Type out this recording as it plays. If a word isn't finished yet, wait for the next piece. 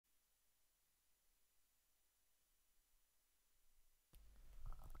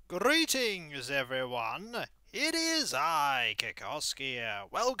Greetings, everyone! It is I, Kikoski, here,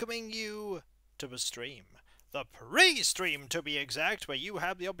 welcoming you to the stream. The pre-stream, to be exact, where you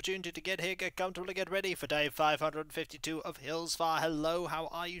have the opportunity to get here, get comfortable, get ready for day 552 of Hillsfar. Hello, how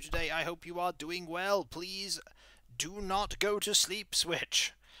are you today? I hope you are doing well. Please do not go to sleep,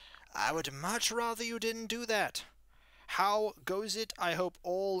 Switch. I would much rather you didn't do that. How goes it? I hope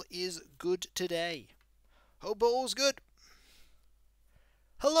all is good today. Hope all's good.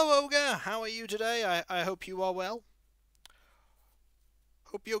 Hello, Ogre. How are you today? I hope you are well.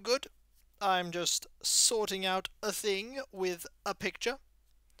 Hope you're good. I'm just sorting out a thing with a picture.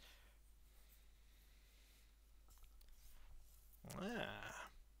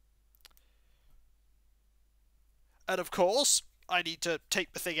 And of course, I need to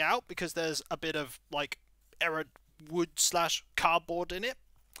take the thing out because there's a bit of, like, errant wood/cardboard in it.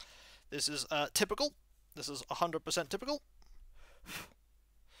 This is typical. This is 100% typical.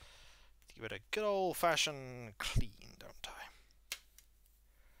 Give it a good old-fashioned clean, don't I?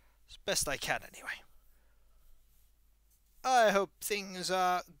 As best I can, anyway. I hope things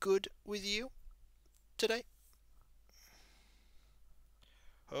are good with you today.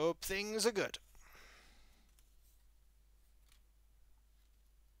 Hope things are good.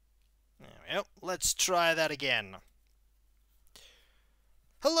 There we go. Let's try that again.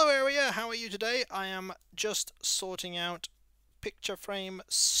 Hello, area. How are you today? I am just sorting out picture frame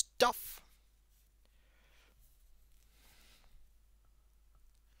stuff.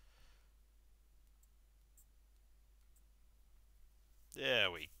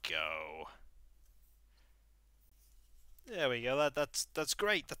 There we go. There we go. That's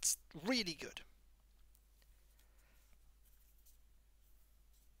great. That's really good.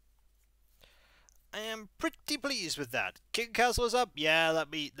 I am pretty pleased with that. King Castle's up. Yeah, let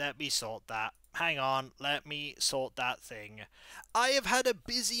me sort that. Hang on, let me sort that thing. I have had a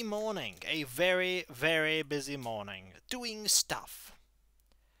busy morning, a very, very busy morning, doing stuff.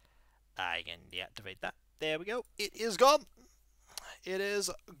 I can deactivate that. There we go. It is gone. It is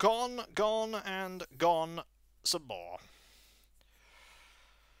gone, gone, and gone some more.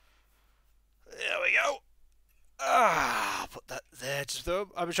 There we go. Put that there to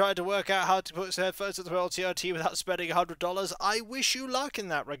throw. I'm trying to work out how to put headphones to the World TRT without spending $100. I wish you luck in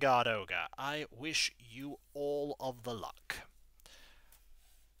that regard, Ogre. I wish you all of the luck.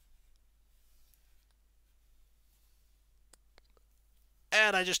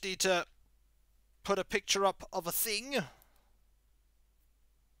 And I just need to put a picture up of a thing.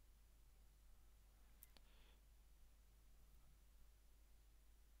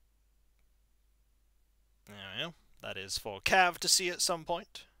 There we go. That is for Cav to see at some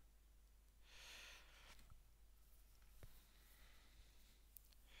point.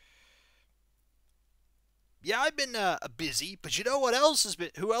 Yeah, I've been busy, but you know what else has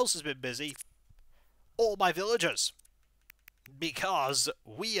been? Who else has been busy? All my villagers. Because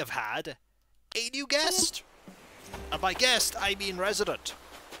we have had a new guest. And by guest, I mean resident.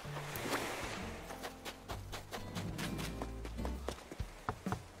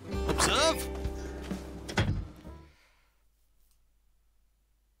 Observe.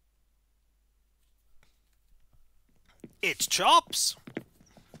 It's Chops.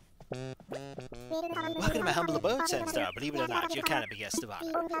 Welcome to my humble abode, Sandstar. Believe it or not, you're kind of a guest of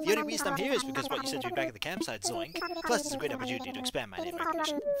honor. The only reason I'm here is because what you said to me back at the campsite, Zoink. Plus, it's a great opportunity to expand my name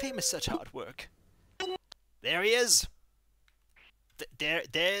recognition. Fame is such hard work. There he is.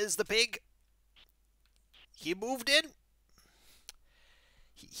 There's the pig. He moved in.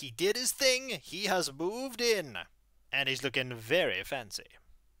 He did his thing. He has moved in. And he's looking very fancy.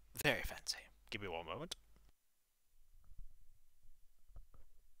 Very fancy. Give me one moment.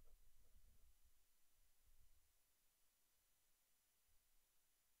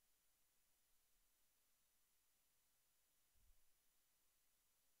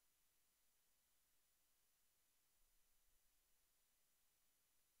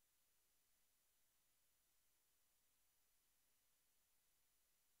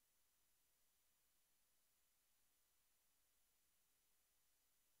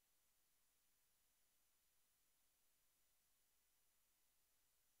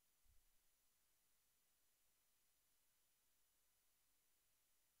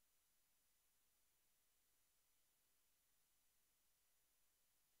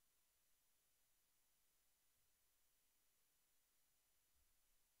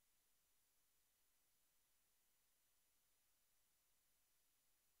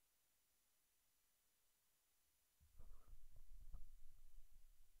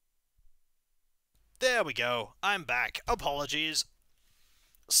 There we go. I'm back. Apologies.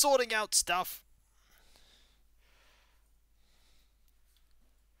 Sorting out stuff.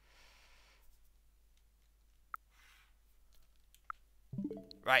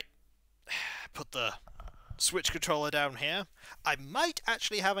 Right. Put the Switch controller down here. I might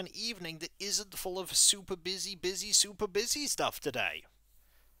actually have an evening that isn't full of super busy stuff today.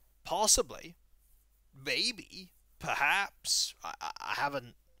 Possibly. Maybe. Perhaps. I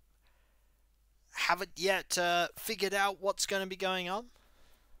haven't yet figured out what's going to be going on.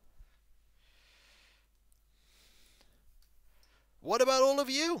 What about all of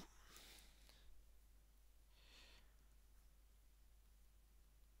you?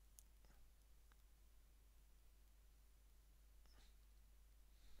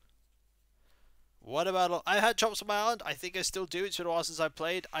 What about... I had Chops on my island. I think I still do. It's been a while since I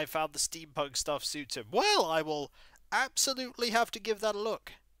played. I found the steampunk stuff suits him. Well, I will absolutely have to give that a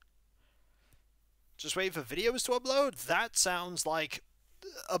look. Just waiting for videos to upload? That sounds like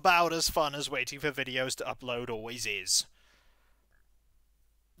about as fun as waiting for videos to upload always is.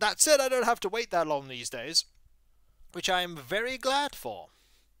 That said, I don't have to wait that long these days, which I am very glad for.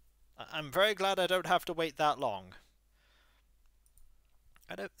 I'm very glad I don't have to wait that long.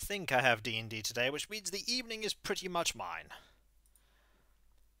 I don't think I have D&D today, which means the evening is pretty much mine.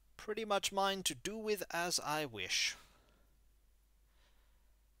 Pretty much mine to do with as I wish.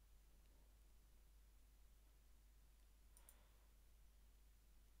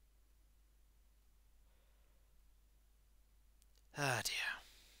 Ah, dear.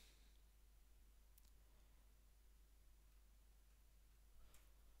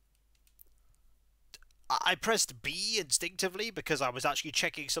 I pressed B instinctively because I was actually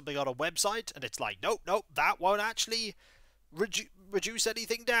checking something on a website, and it's like, nope, that won't actually reduce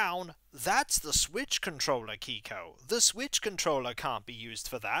anything down. That's the Switch controller, Kiko. The Switch controller can't be used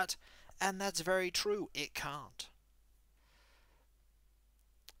for that, and that's very true. It can't.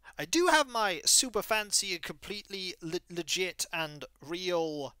 I do have my super fancy, completely legit and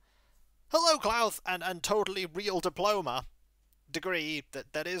real... Hello, Clouth! And totally real diploma degree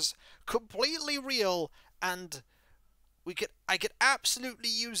that is completely real, and I could absolutely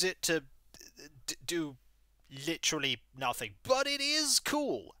use it to do literally nothing, but it is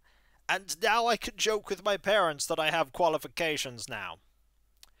cool, and now I can joke with my parents that I have qualifications now.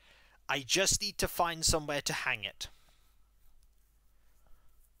 I just need to find somewhere to hang it.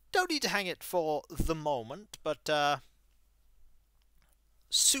 Don't need to hang it for the moment, but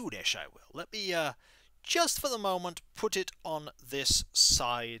soonish I will. Let me just for the moment, put it on this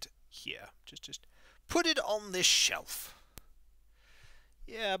side here. Just put it on this shelf.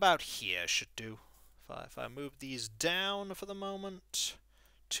 Yeah, about here should do. If I move these down for the moment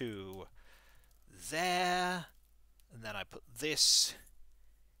to there, and then I put this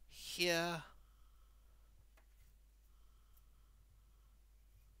here.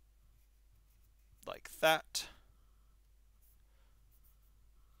 Like that.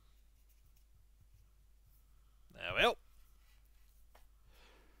 There we go.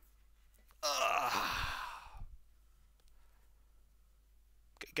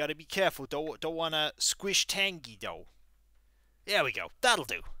 Gotta be careful. Don't wanna squish Tangy though. There we go. That'll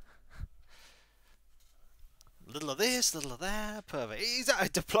do. Little of this, little of that. Perfect. Is that a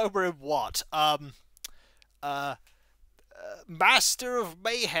diploma in what? Master of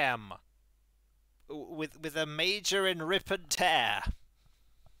Mayhem. With a major in Rip and Tear.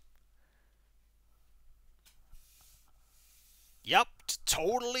 Yep,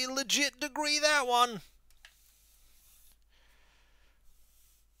 totally legit degree, that one.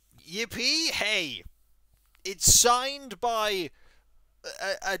 Yippee, hey, it's signed by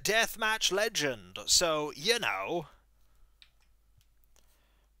a deathmatch legend, so, you know.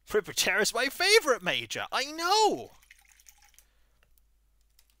 Rip and Tear is my favourite major, I know.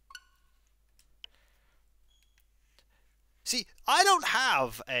 See, I don't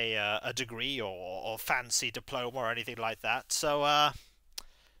have a degree or fancy diploma or anything like that, so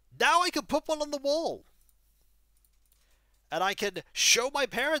now I can put one on the wall. And I can show my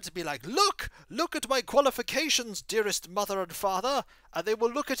parents and be like, look at my qualifications, dearest mother and father. And they will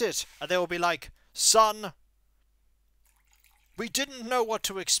look at it and they will be like, son, we didn't know what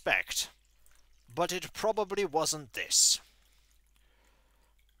to expect, but it probably wasn't this.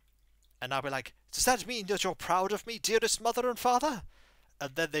 And I'll be like, does that mean that you're proud of me, dearest mother and father?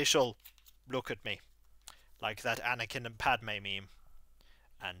 And then they shall look at me like that Anakin and Padme meme.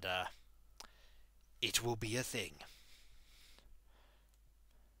 And it will be a thing.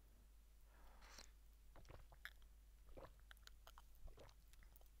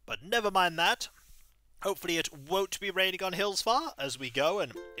 But never mind that. Hopefully it won't be raining on Hillsfar as we go,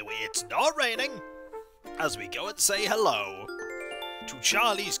 and it's not raining, as we go and say hello to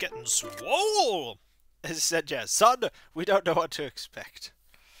Charlie's getting swole. As I said, yeah, son, we don't know what to expect.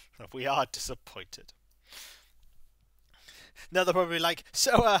 We are disappointed. Now they're probably like,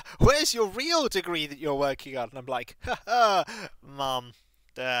 so, where's your real degree that you're working on? And I'm like, haha, Mom,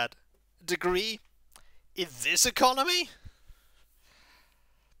 Dad, degree? In this economy?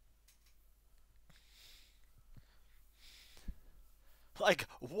 Like,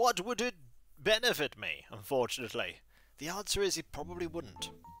 what would it benefit me, unfortunately? The answer is it probably wouldn't.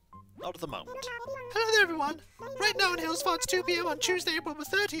 Not at the moment. Hello there, everyone. Right now in Hillsford, it's 2 p.m. on Tuesday, April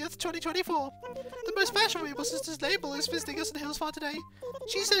 30th, 2024. The most fashionable sister's label is visiting us in Hillsford today.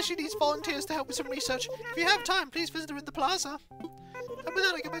 She says she needs volunteers to help with some research. If you have time, please visit her in the plaza. And with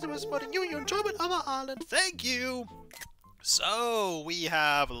that, I get back to supporting you and your enjoyment of our island. Thank you! So, we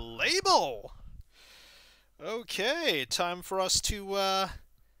have Label! Okay, time for us to,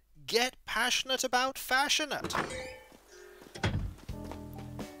 get passionate about fashionate.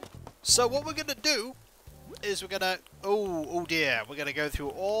 So what we're gonna do is we're gonna... Oh dear, we're gonna go through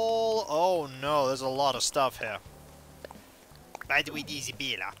all... Oh no, there's a lot of stuff here. By the way,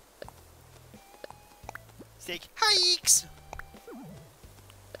 Isabella. It's like, hikes!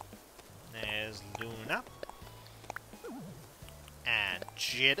 There's Luna. And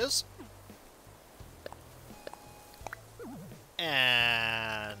Jitters.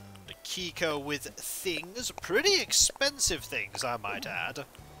 And Kiko with things. Pretty expensive things, I might add.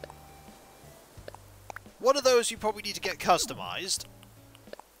 One of those you probably need to get customized.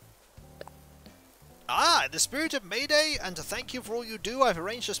 Ah, in the spirit of May Day, and to thank you for all you do, I've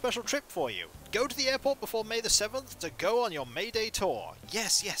arranged a special trip for you. Go to the airport before May the 7th to go on your May Day tour.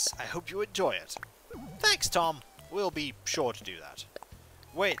 Yes, I hope you enjoy it. Thanks, Tom. We'll be sure to do that.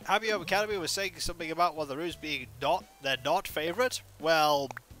 Wait, Happy Home Academy was saying something about one of the rooms being their not favourite? Well,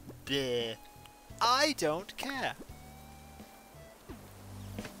 bleh. I don't care.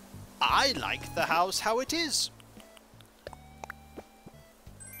 I like the house how it is.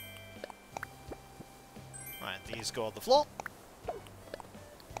 Right, these go on the floor.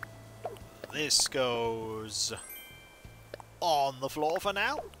 This goes on the floor for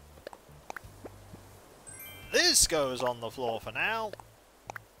now. This goes on the floor for now.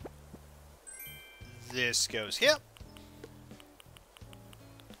 This goes here.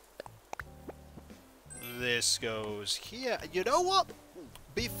 This goes here. You know what?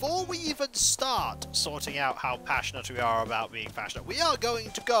 Before we even start sorting out how passionate we are about being passionate, we are going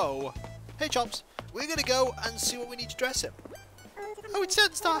to go... Hey, Chops. We're going to go and see what we need to dress him. Oh, it's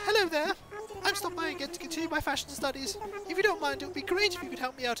Sunstar. Hello there. I'm stopped by again to continue my fashion studies. If you don't mind, it would be great if you could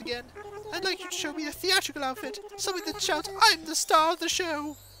help me out again. I'd like you to show me a theatrical outfit, something that shouts, I'm the star of the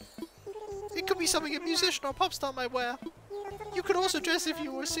show. It could be something a musician or pop star might wear. You could also dress if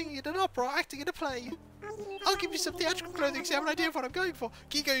you were singing in an opera or acting in a play. I'll give you some theatrical clothing so you have an idea of what I'm going for.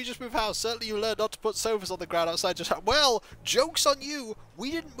 Kiko, you just moved house. Certainly you learned not to put sofas on the ground outside your house. Well, joke's on you.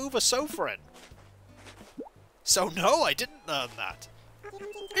 We didn't move a sofa in. So no, I didn't learn that.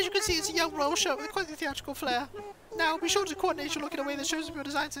 As you can see, it's a young royal show with quite a theatrical flair. Now, be sure to coordinate your look in a way that shows up your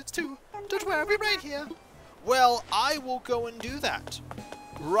design sense too. Don't worry, I'll be right here. Well, I will go and do that.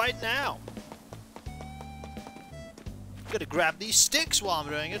 Right now. Gonna grab these sticks while I'm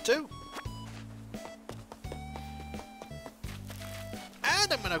doing it too.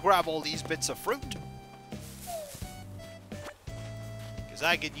 And I'm gonna grab all these bits of fruit. Because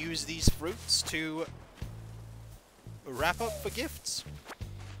I could use these fruits to wrap up for gifts.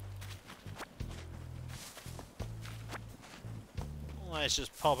 Let's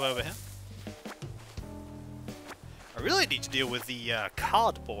just pop over here. I really need to deal with the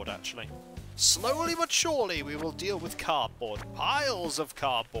cardboard, actually. Slowly but surely we will deal with cardboard. Piles of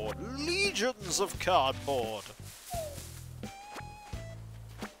cardboard. Legions of cardboard.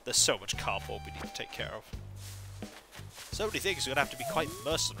 There's so much cardboard we need to take care of. So many things we're going to have to be quite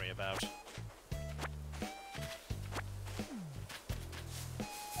mercenary about.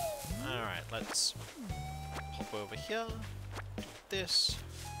 Alright, let's hop over here. Do this.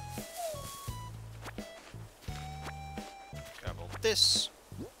 Grab all this.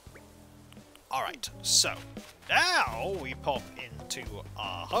 Alright, so now we pop into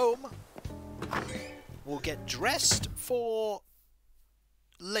our home. We'll get dressed for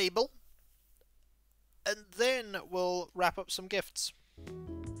Label, and then we'll wrap up some gifts.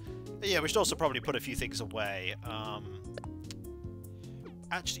 But yeah, we should also probably put a few things away.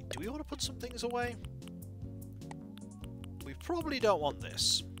 Actually, do we want to put some things away? We probably don't want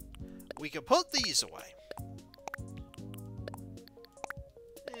this. We can put these away.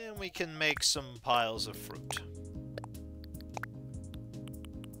 And we can make some piles of fruit.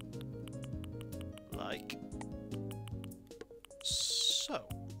 Like so.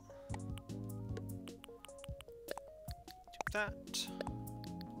 Do that.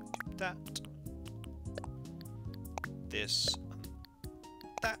 Do that. this and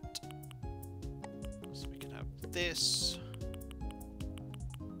that. So we can have this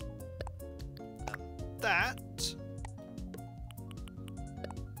and that.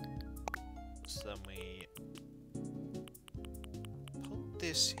 So then we put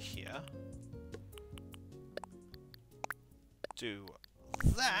this here. Do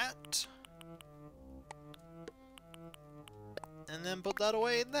that. And then put that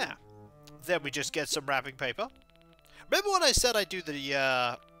away in there. Then we just get some wrapping paper. Remember when I said I do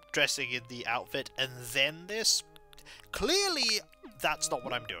the dressing in the outfit and then this? Clearly, that's not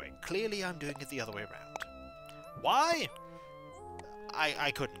what I'm doing. Clearly, I'm doing it the other way around. Why?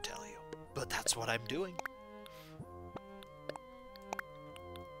 I couldn't tell you. But that's what I'm doing.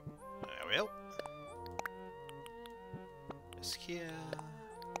 There we go. This here.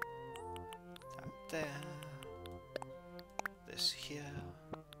 That there. This here.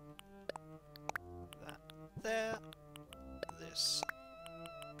 That there. This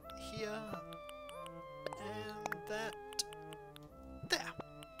here. And that there.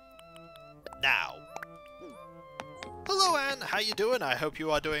 Now. Hello, Anne. How you doing? I hope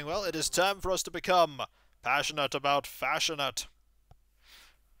you are doing well. It is time for us to become passionate about fashionate.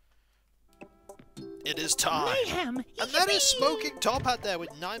 It is time. Mayhem. And that is Smoking Top Hat there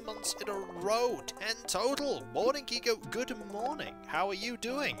with 9 months in a row. 10 total. Morning, Kiko. Good morning. How are you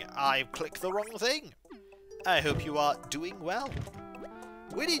doing? I clicked the wrong thing. I hope you are doing well.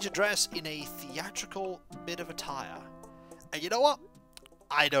 We need to dress in a theatrical bit of attire. And you know what?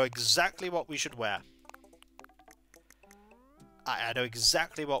 I know exactly what we should wear. I know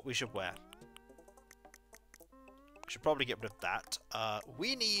exactly what we should wear. We should probably get rid of that.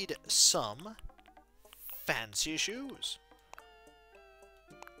 We need some fancy shoes.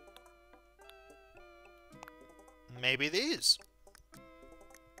 Maybe these.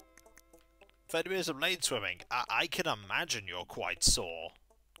 30 minutes of lane swimming. I can imagine you're quite sore.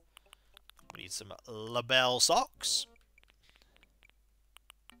 We need some label socks.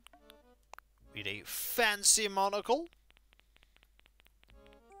 We need a fancy monocle.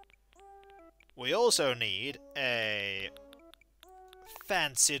 We also need a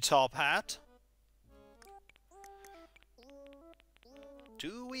fancy top hat.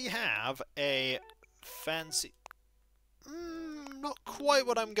 Do we have a fancy... not quite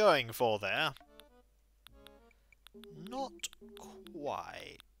what I'm going for there. Not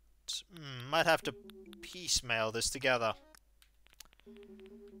quite. Might have to piecemeal this together.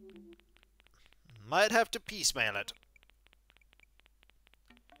 Might have to piecemeal it.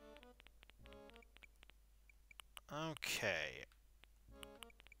 Okay.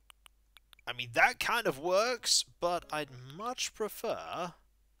 I mean, that kind of works, but I'd much prefer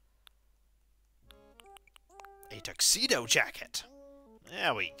a tuxedo jacket.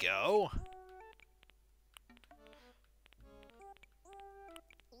 There we go.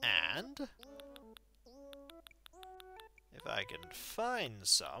 And if I can find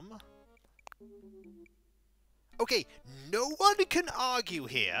some... Okay, no one can argue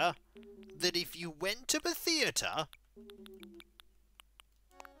here that if you went to the theatre,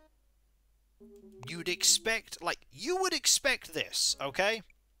 you'd expect, like, you would expect this, okay?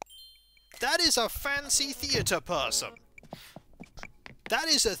 That is a fancy theatre person. That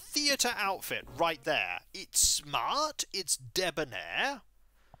is a theatre outfit right there. It's smart, it's debonair.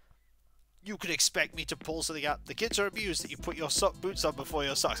 You could expect me to pull something out. The kids are amused that you put your boots on before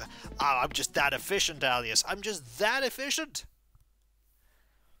your socks. Oh, I'm just that efficient, Alias. I'm just that efficient.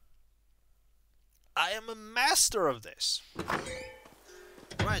 I am a master of this.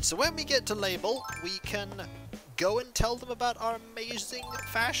 Right, so when we get to label, we can go and tell them about our amazing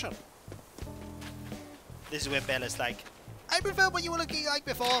fashion. This is where Bella's like, I prefer what you were looking like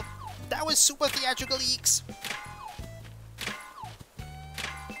before. That was super theatrical eeks.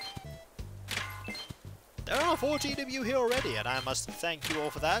 There are 14 of you here already, and I must thank you all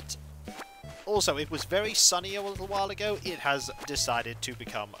for that. Also, it was very sunny a little while ago. It has decided to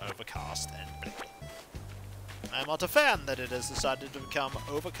become overcast and bleak. I'm not a fan that it has decided to become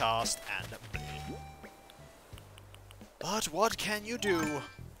overcast and bleak. But what can you do?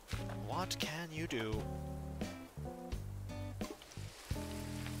 What can you do?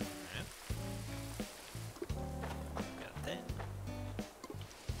 Got that.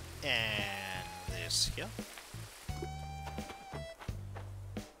 And this here.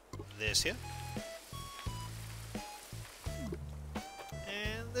 This here.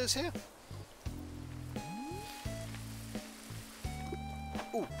 And this here.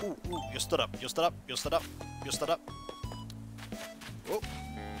 Ooh, ooh, ooh, you stood up, you stood up, you stood up, you stood up. Whoa.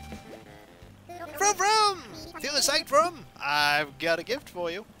 Vroom vroom! Feeling psyched, Vroom? I've got a gift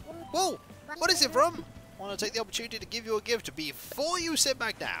for you. Whoa! What is it, Vroom? want to take the opportunity to give you a gift before you sit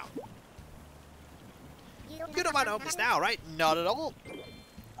back down. You don't mind to open this now, right? Not at all.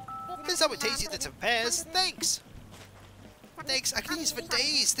 There's something tasty that compares. Thanks. Thanks, I can use for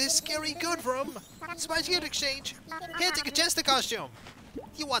days. They're scary good for them. Spicy gift exchange. Here, take a Jester costume.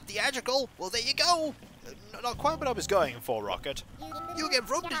 You want theatrical? Well, there you go. Not quite what I was going for, Rocket. You again,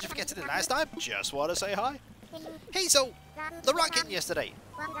 Vroom. Did you forget to do last time? Just want to say hi. Hey, so, the Rocket yesterday.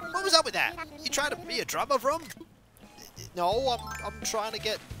 What was up with that? You trying to be a drummer, Vroom? No, I'm trying to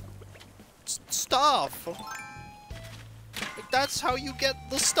get stuff. That's how you get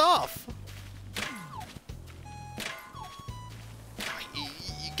the stuff.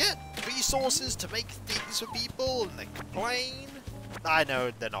 You get resources to make things for people and they complain. I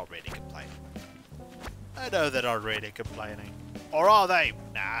know they're not really complaining. I know they're not really complaining. Or are they?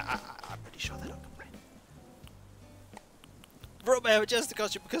 Nah, I'm pretty sure they don't complain. Vroom, I have a Jester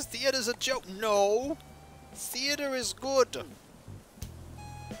costume because theatre's a joke. No! Theatre is good.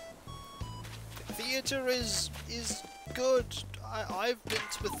 Theatre is good. I've been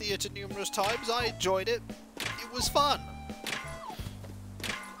to the theatre numerous times. I enjoyed it. It was fun.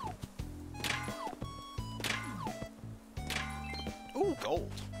 Ooh,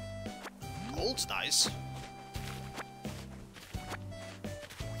 gold. Gold's nice.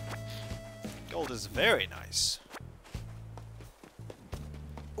 Gold is very nice.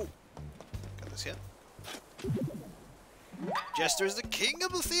 Ooh, got this here. Jester is the king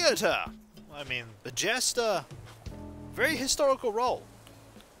of the theatre. I mean, the Jester, very historical role.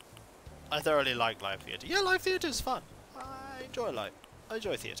 I thoroughly like live theatre. Yeah, live theatre is fun. I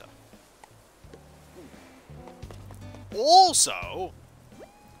enjoy theatre. Also,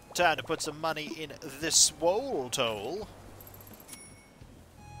 time to put some money in the SWOLE toll.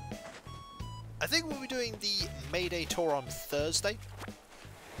 I think we'll be doing the Mayday tour on Thursday.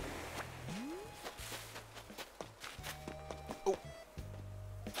 Oh,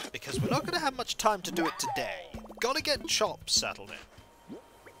 because we're not going to have much time to do it today. Gotta get Chops settled in.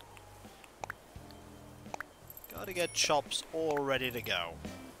 Gotta get Chops all ready to go.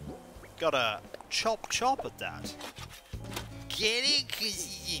 Gotta chop at that. Get it?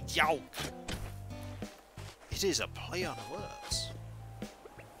 'Cause you joke. It is a play on words.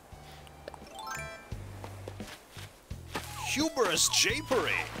 Humorous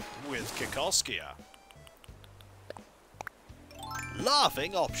japery with Kikoskia.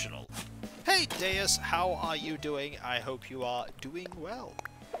 Laughing optional. Hey Deus, how are you doing? I hope you are doing well.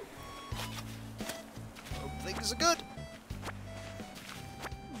 Hope things are good.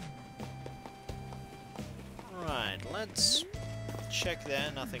 Right, let's check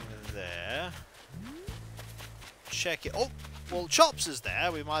there. Nothing there. Check it. Oh, well, Chops is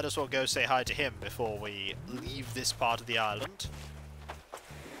there. We might as well go say hi to him before we leave this part of the island.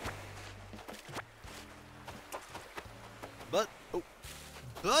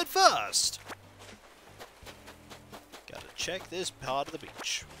 But first, gotta check this part of the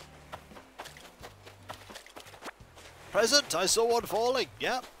beach. Present, I saw one falling.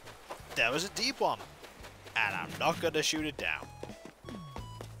 Yep, there was a deep one. And I'm not gonna shoot it down.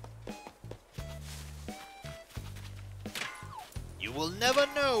 You will never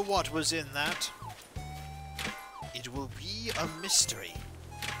know what was in that. It will be a mystery.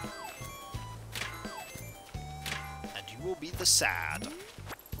 And you will be the sad.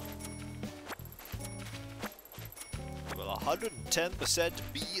 You will 110%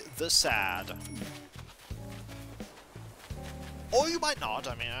 be the sad. Or you might not,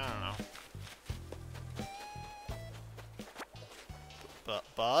 I mean, I don't know. But,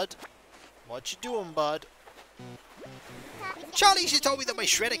 Bud? What you doing, Bud? Charlie, she told me that my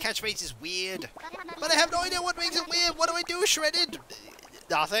shredded catchphrase is weird. But I have no idea what makes it weird. What do I do, shredded?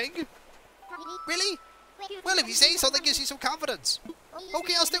 Nothing. Really? Well, if you say so, that gives you some confidence.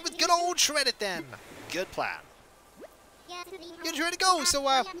 Okay, I'll stick with good old shredded then. Good plan. Good, shredded, go. So,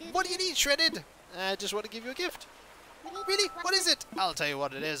 what do you need, shredded? I just want to give you a gift. Really? What is it? I'll tell you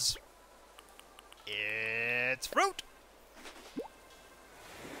what it is. It's fruit.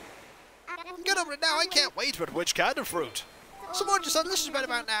 Get over it now, I can't wait, but which kind of fruit? Some more just delicious right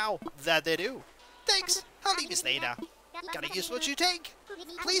about now. That they do. Thanks, I'll leave this later. Gotta use what you take.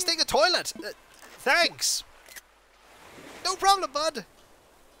 Please take a toilet. Thanks. No problem, bud.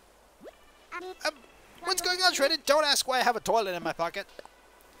 What's going on, Shredded? Don't ask why I have a toilet in my pocket.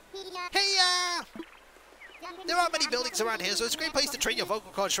 Hey, there aren't many buildings around here, so it's a great place to train your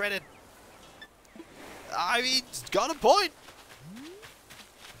vocal cords, Shredded. I mean, it's got a point.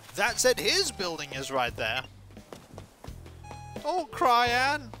 That said, his building is right there. Oh,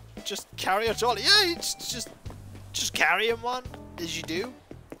 Cryan. Just carry a toilet. Yeah, just carry him one, as you do.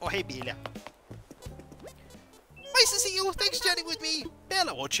 Oh, hey, Belia. you. Thanks for chatting with me.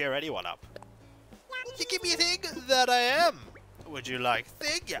 Bella will cheer anyone up. You give me a thing? That I am. Would you like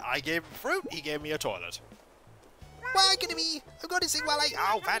thing? Yeah, I gave him fruit, he gave me a toilet. Why gonna be? I'm going to sing while I...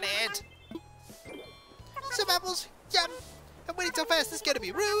 Oh, fan it! Some apples. Yum. I'm waiting so fast, it's gonna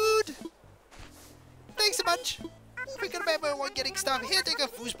be rude. Thanks a bunch. Quick remember when getting stuff. Here, take a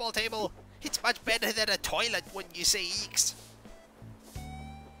foosball table. It's much better than a toilet when you say eeks.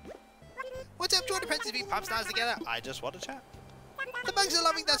 What's up, Jordan Prince? We pop stars together. I just want to chat. The bugs are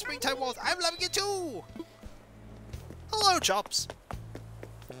loving that springtime waltz. I'm loving it too. Hello, Chops.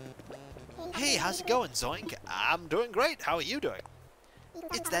 Hey, how's it going, Zoink? I'm doing great. How are you doing?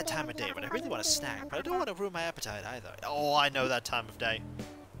 It's that time of day when I really want a snack, but I don't want to ruin my appetite either. Oh, I know that time of day.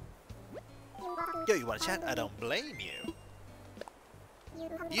 Yo, you want to chat? I don't blame you.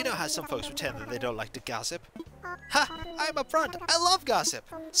 You know how some folks pretend that they don't like to gossip? Ha! I'm upfront. I love gossip.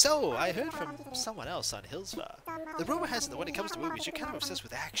 So, I heard from someone else on Hillsfar. The rumor has it that when it comes to movies, you're kind of obsessed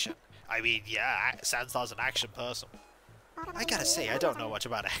with action. I mean, yeah, Sandstar's an action person. I gotta say, I don't know much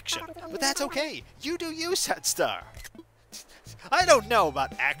about action, but that's okay. You do you, Sandstar. I don't know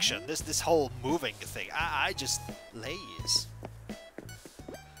about action, this whole moving thing. I just laze.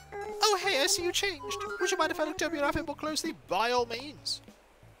 Oh, hey, I see you changed. Would you mind if I looked over your outfit more closely? By all means.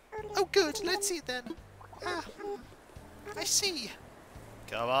 Oh, good. Let's see it then. I see.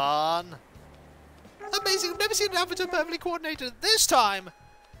 Come on. Amazing. I've never seen an outfit so perfectly coordinated. This time,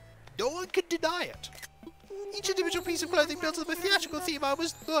 no one can deny it. Each individual piece of clothing builds up a theatrical theme I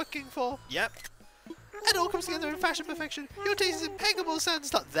was looking for. Yep. It all comes together in fashion perfection. Your taste is impeccable,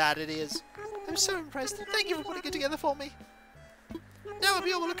 Sandstar. That it is. I'm so impressed. Thank you for putting it together for me. Now I'll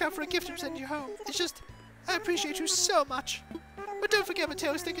be on the lookout for a gift to send you home. It's just, I appreciate you so much. But don't forget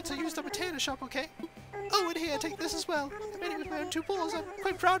Mateo's tickets are used on a tailor shop, okay? Oh, and here, take this as well. I made it with my own 2 paws. I'm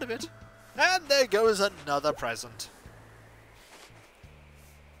quite proud of it. And there goes another present.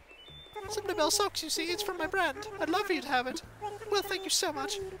 Some Nobel socks, you see. It's from my brand. I'd love for you to have it. Well, thank you so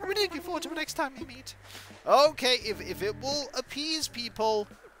much. I'm really looking forward to the next time we meet. Okay, if it will appease people,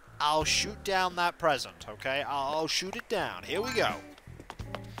 I'll shoot down that present, okay? I'll shoot it down. Here we go.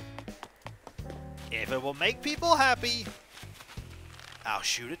 If it will make people happy, I'll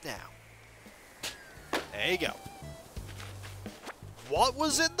shoot it down. There you go. What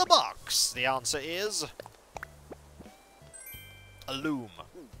was in the box? The answer is a loom.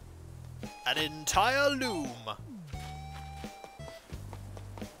 An entire loom.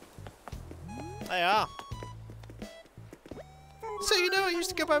 There you are. So you know I used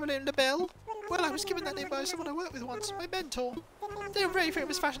to go by the name Nobel? Well, I was given that name by someone I worked with once, my mentor. They're a very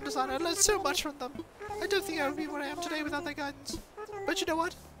famous fashion designer. I learned so much from them. I don't think I would be where I am today without their guidance. But you know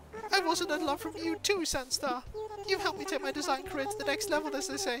what? I've also learned a lot from you too, Sandstar. You've helped me take my design career to the next level, as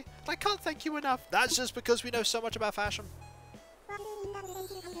they say. And I can't thank you enough. That's just because we know so much about fashion.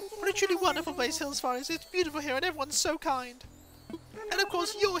 What a truly wonderful place Hillsfar is. It's beautiful here and everyone's so kind. And of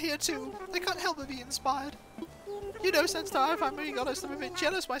course you're here too. I can't help but be inspired. You know, Sandstar, if I'm really honest, I'm a bit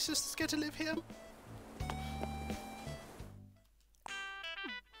jealous my sisters get to live here.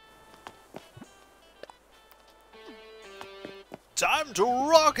 Time to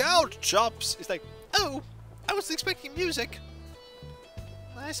rock out, Chops! It's like, oh, I was expecting music.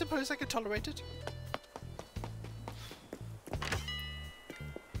 I suppose I could tolerate it.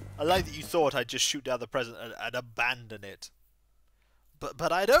 I like that you thought I'd just shoot down the present and abandon it.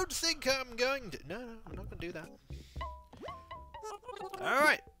 But I don't think I'm going to. No, I'm not going to do that.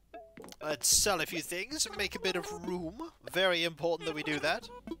 Alright. Let's sell a few things and make a bit of room. Very important that we do that.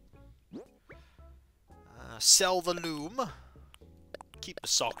 Sell the loom. Keep the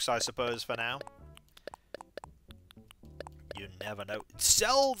socks, I suppose, for now. You never know.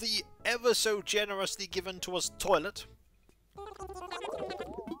 Sell the ever so generously given to us toilet.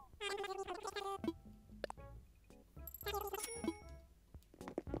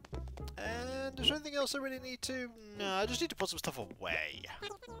 And is there anything else I really need to... No, I just need to put some stuff away.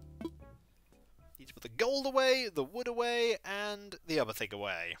 Need to put the gold away, the wood away, and the other thing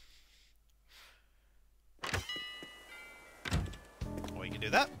away. We can do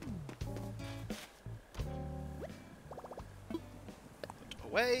that. Put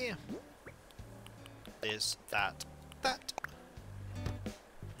away. This, that, that.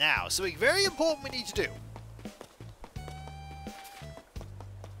 Now, something very important we need to do.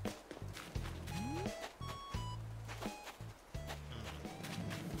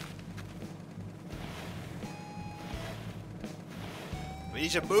 We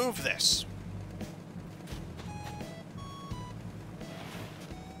need to move this.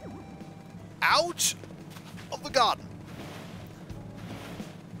 Out of the garden.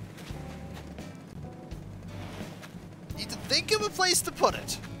 Need to think of a place to put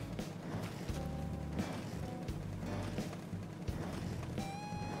it.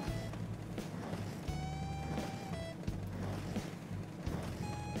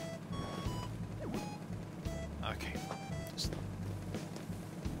 Okay. Just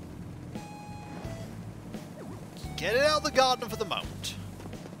get it out of the garden for the moment.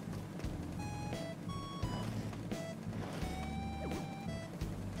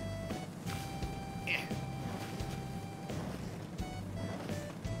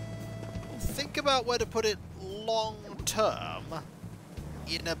 Think about where to put it long term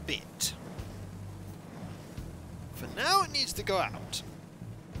in a bit. For now, it needs to go out.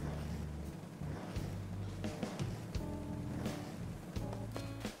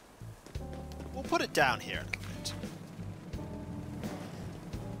 We'll put it down here a little bit.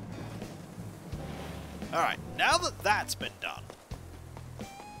 Alright, now that that's been done,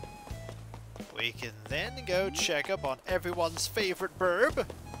 we can then go check up on everyone's favourite burb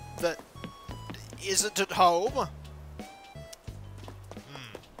that isn't at home.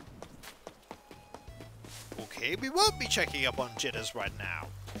 Okay, we won't be checking up on Jitters right now.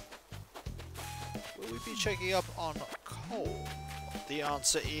 Will we be checking up on Cole? The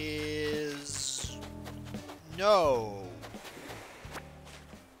answer is no.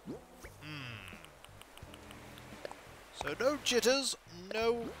 So no Jitters,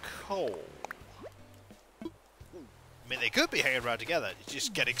 no Cole. I mean, they could be hanging around together. He's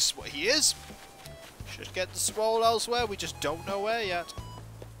just getting he is. Should get the SWOLE elsewhere. We just don't know where yet.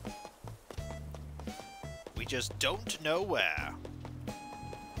 We just don't know where.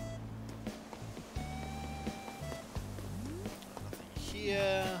 Nothing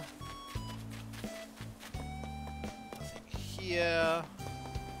here. Nothing here.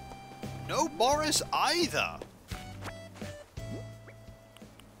 No Boris either.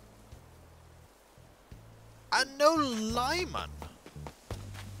 And no Lyman.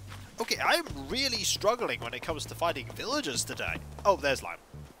 Okay, I'm really struggling when it comes to fighting villagers today. Oh, there's Lyman.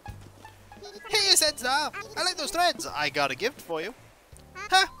 Hey, Sensor! I like those threads. I got a gift for you.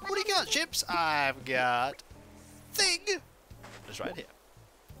 Huh? What do you got, Chips? I've got... thing. It's right here.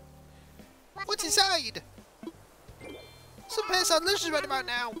 What's inside? Some pear sandwiches right about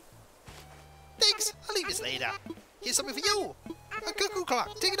now. Thanks. I'll leave this later. Here's something for you. A cuckoo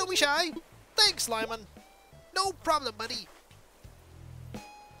clock. Take it, don't be shy. Thanks, Lyman. No problem, buddy.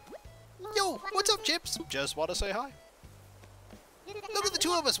 Yo, what's up, Chips? Just want to say hi. Look at the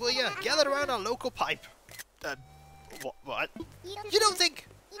two of us, will ya? Gathered around our local pipe. What? You don't think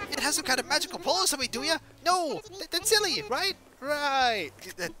it has some kind of magical pull or something, do ya? No, that's silly, right? Right.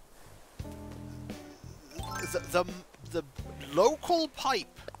 The local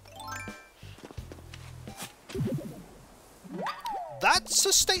pipe. That's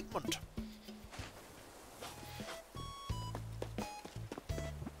a statement.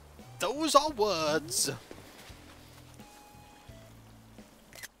 Those are words.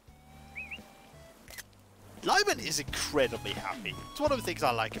 Lyman is incredibly happy. It's one of the things I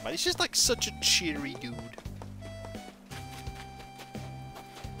like about him. He's just like such a cheery dude.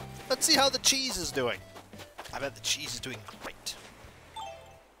 Let's see how the cheese is doing. I bet the cheese is doing great.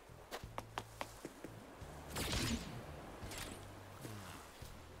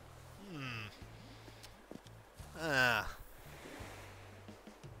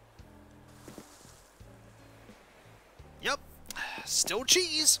 Yep, still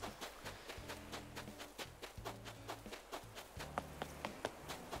cheese.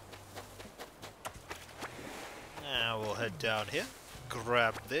 Now we'll head down here,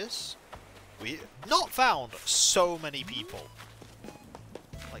 grab this. We not found so many people.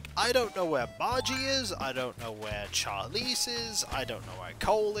 Like, I don't know where Margie is, I don't know where Charlize is, I don't know where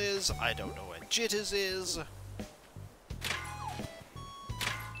Cole is, I don't know where Jitters is.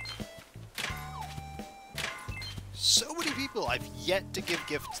 So many people I've yet to give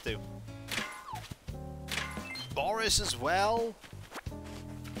gifts to. Boris as well.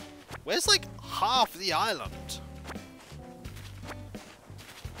 Where's like half the island?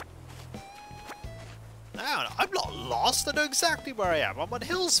 Now, I'm not lost, I know exactly where I am. I'm on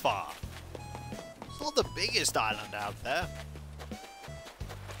Hills Farm. It's not the biggest island out there.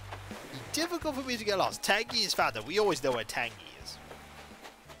 It's difficult for me to get lost. Tangy is found there. We always know where Tangy is.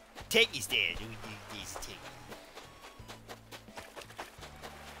 Tangy's there.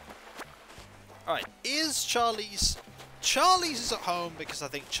 Alright, is Charlize... Charlize is at home because I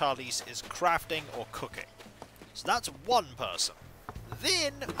think Charlize is crafting or cooking. So that's one person.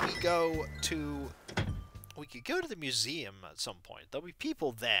 Then we go to... We could go to the museum at some point. There'll be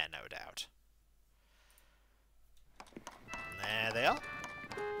people there, no doubt. There they are.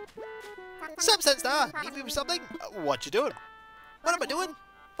 Some sense there. Need me for something? What you doing? What am I doing?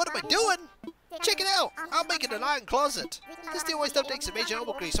 What am I doing? Check it out! I'm making an iron closet. This DIY stuff takes some major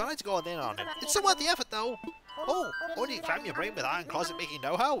homework, so I like to go in on it. It's so worth the effort, though. Oh, what do you cram your brain with iron closet making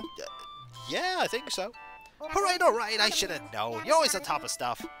know-how? Yeah, I think so. Alright, I should have known. You're always on top of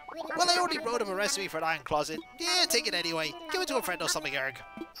stuff. Well, I already wrote him a recipe for an iron closet. Yeah, take it anyway. Give it to a friend or something, Erg.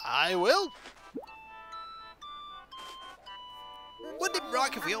 I will. Wouldn't it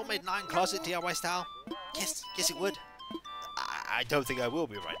rock if we all made an iron closet DIY style? Yes, it would. I don't think I will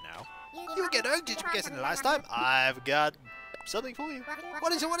be right now. You get Erg, did you guess it the last time? I've got something for you.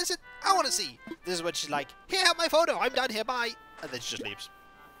 What is it? I want to see. This is what she's like. Here, have my photo. I'm done here, bye. And then she just leaves.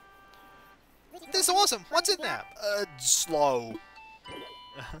 This is awesome. What's in there? Slow.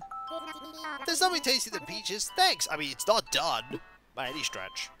 There's something tasty than peaches. Thanks. I mean, it's not done by any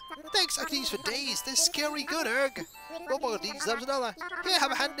stretch. Thanks, I can use for days. They're scary good, Erg. One more of these, there's another. Here,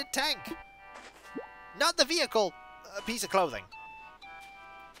 have a hand in tank. Not the vehicle. A piece of clothing.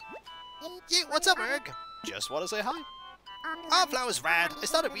 Yeah, what's up, Erg? Just want to say hi. Our flower's rad. I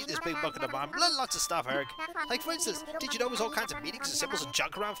started reading this big book at the bottom. Lots of stuff, Erg. Like, for instance, did you know there's all kinds of meanings and symbols and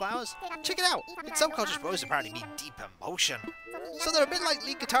junk around flowers? Check it out. In some cultures, roses apparently mean deep emotion. So they're a bit like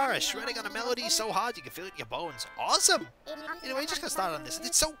lead guitarists, shredding on a melody so hard you can feel it in your bones. Awesome! Anyway, just got started on this, and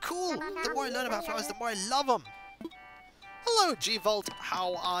it's so cool. The more I learn about flowers, the more I love them. Hello, G-Volt.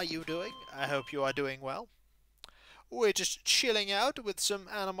 How are you doing? I hope you are doing well. We're just chilling out with some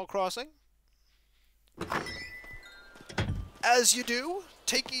Animal Crossing. As you do,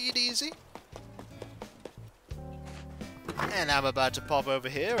 taking it easy. And I'm about to pop over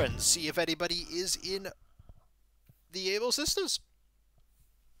here and see if anybody is in the Able Sisters.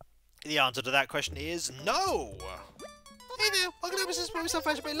 The answer to that question is no! Hey there, welcome to Mrs. Movie Stuff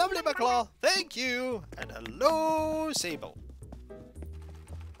Fashion by Lovely McClaw. Thank you! And hello, Sable.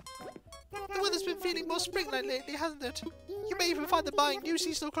 The weather's been feeling more spring-like lately, hasn't it? You may even find that buying new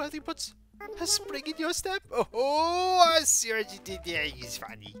seasonal clothing puts a spring in your step. Oh, I see what you did there. It's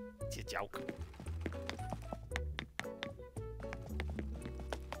funny. It's a joke.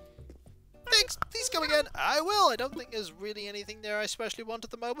 Thanks, please come again. I will. I don't think there's really anything there I especially want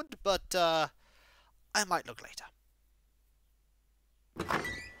at the moment, but I might look later.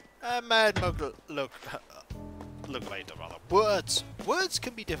 I might look later, rather. Words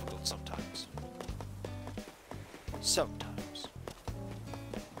can be difficult sometimes. Sometimes.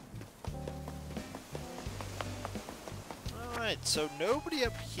 Alright, so nobody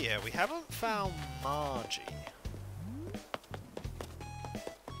up here. We haven't found Margie.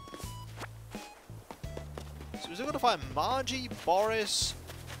 So we're still going to find Margie, Boris,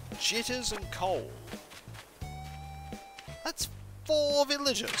 Jitters, and Cole. That's 4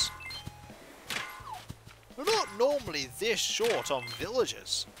 villagers. We're not normally this short on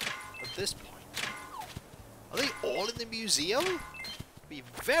villagers at this point. Are they all in the museum? Be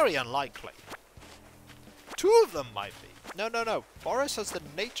very unlikely. 2 of them might be. No. Boris has the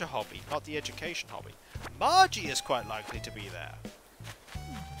nature hobby, not the education hobby. Margie is quite likely to be there.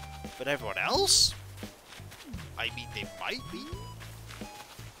 But everyone else? I mean, they might be.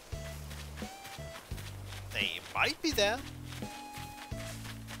 They might be there.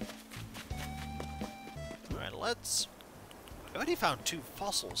 Alright, let's... I already found 2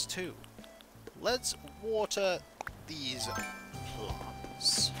 fossils, too. Let's water these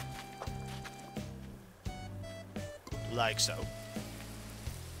plants. Like so.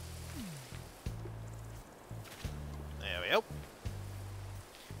 There we go.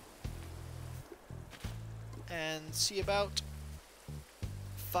 And see about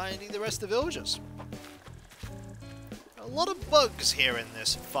finding the rest of the villagers. A lot of bugs here in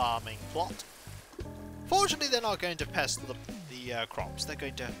this farming plot. Fortunately, they're not going to pest the crops. They're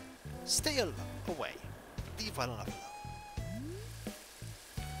going to stay away. Leave well enough alone.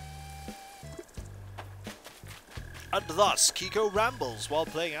 And thus, Kiko rambles while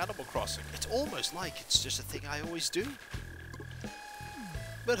playing Animal Crossing. It's almost like it's just a thing I always do.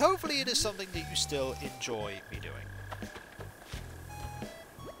 But hopefully it is something that you still enjoy me doing.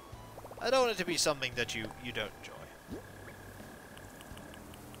 I don't want it to be something that you don't enjoy.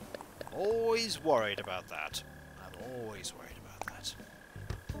 Always worried about that. I'm always worried about that.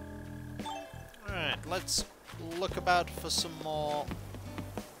 Alright, let's look about for some more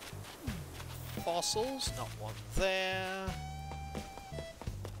fossils. Not one there.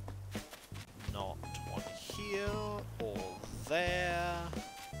 Not one here or there.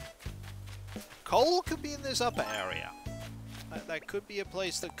 Cole could be in this upper area. That could be a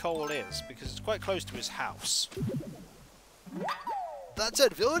place that Cole is, because it's quite close to his house. That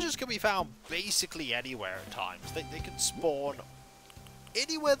said, villagers can be found basically anywhere at times. They can spawn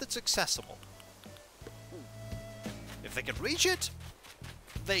anywhere that's accessible. If they can reach it,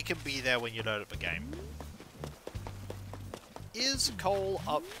 they can be there when you load up the game. Is coal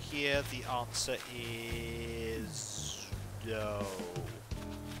up here? The answer is no.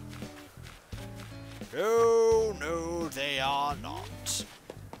 No, no, they are not.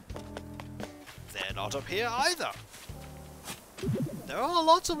 They're not up here either. There are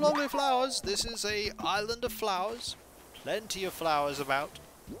lots of lovely flowers. This is a island of flowers. Plenty of flowers about.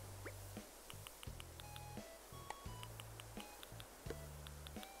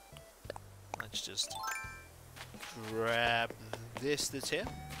 Let's just grab this that's here.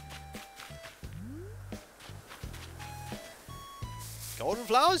 Golden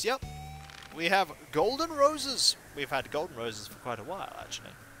flowers, yep. We have golden roses. We've had golden roses for quite a while,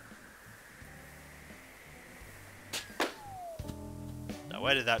 actually. Now,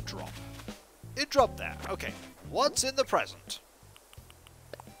 where did that drop? It dropped there. Okay. What's in the present?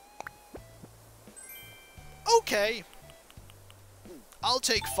 Okay. I'll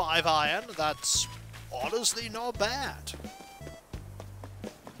take 5 iron. That's honestly not bad.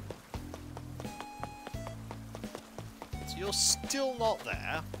 So you're still not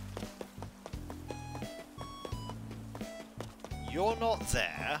there. You're not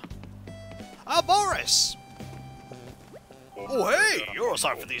there. Ah, Boris! Oh, hey! You're a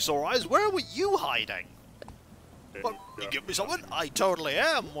sight for these sore eyes. Where were you hiding? What, you give me something? I totally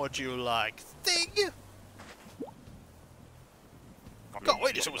am. Would you like thing? Can't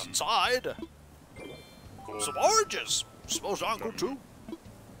wait to see what's inside. Some oranges. Smells darn good too.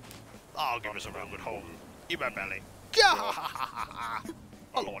 I'll give us a real good home. In my belly.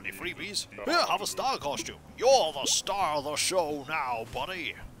 Hello, any freebies? Here, have a star costume. You're the star of the show now,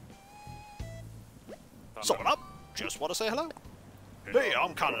 buddy. Someone up? Just want to say hello. Hey,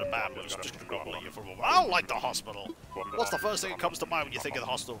 I'm kind of in a bad mood, so I'm just gonna go leave for a moment. I don't like the hospital. What's the first thing that comes to mind when you think of the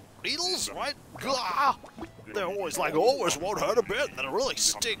hospital? Needles, right? Gah! They're always like, oh, this won't hurt a bit, and then it really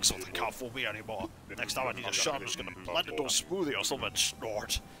stinks, so they can't fool me anymore. Next time I need a shot, I'm just gonna blend it into a smoothie or something and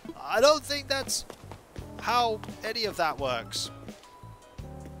snort. I don't think that's how any of that works.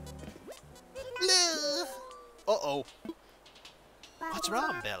 Uh-oh. What's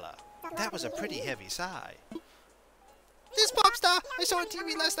wrong, Bella? That was a pretty heavy sigh. This pop star I saw on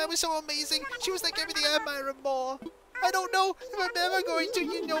TV last night was so amazing. She was like everything I admire her more. I don't know if I'm ever going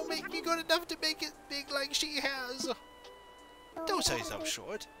to, make me good enough to make it big like she has. Don't say so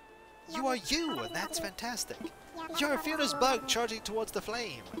short. You are you, and that's fantastic. You're a fearless bug charging towards the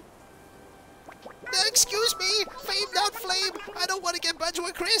flame. Excuse me, fame not flame. I don't want to get burnt to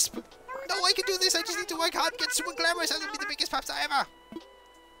a crisp. No, I can do this. I just need to work hard and get super glamorous. I'll be the biggest pop star ever.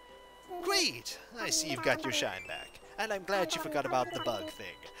 Great. I see you've got your shine back. And I'm glad you forgot about the bug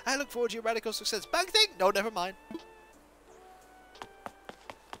thing. I look forward to your radical success. Bug thing? No, never mind.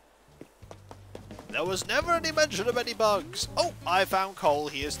 There was never any mention of any bugs. Oh, I found coal.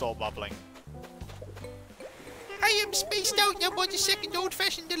 He is still bubbling. I am spaced out now by the second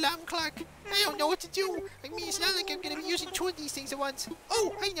old-fashioned alarm clock. I don't know what to do. I mean, it's not like I'm going to be using 2 of these things at once.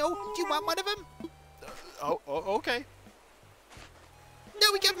 Oh, I know. Do you want one of them? Okay. Now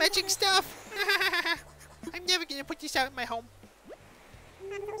we got magic stuff. I'm never going to put this out in my home.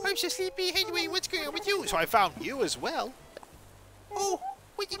 I'm so sleepy. Anyway, what's going on with you? So I found you as well. Oh,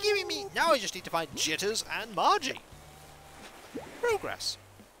 what are you giving me? Now I just need to find Jitters and Margie. Progress.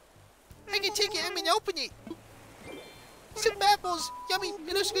 I can take it and open it. Some apples. Yummy.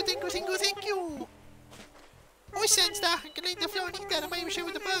 It looks good. Thank you. Oh, Sandstar. I can lay the floor and eat that. I might even share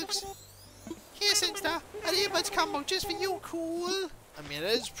with the bugs. Here, Sandstar. An earbuds combo just for you. Cool. I mean, it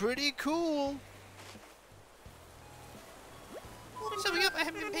is pretty cool. Something up. I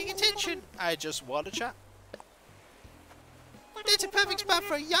haven't been paying attention. I just want to chat. That's a perfect spot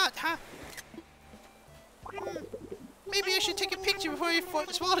for a yacht, huh? Maybe I should take a picture before I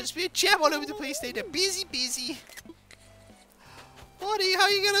swallow this. Be a jam all over the place later. Busy. Buddy, how are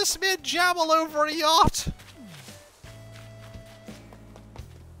you gonna smear jam all over a yacht?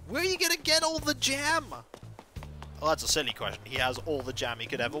 Where are you gonna get all the jam? Well, that's a silly question. He has all the jam he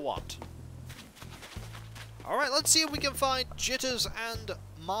could ever want. Alright, let's see if we can find Jitters and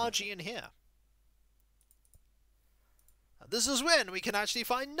Margie in here. This is when we can actually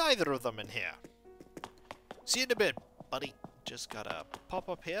find neither of them in here. See you in a bit, buddy. Just gotta pop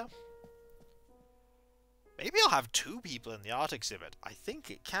up here. Maybe I'll have 2 people in the art exhibit. I think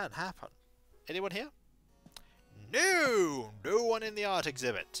it can happen. Anyone here? No! No one in the art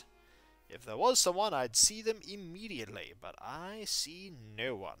exhibit. If there was someone, I'd see them immediately, but I see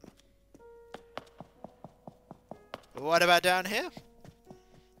no one. What about down here?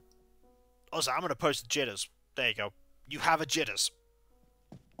 Also, I'm gonna post the Jitters. There you go. You have a Jitters.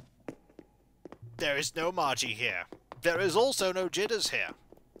 There is no Margie here. There is also no Jitters here.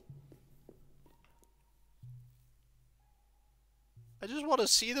 I just want to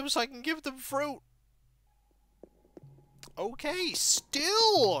see them so I can give them fruit. Okay,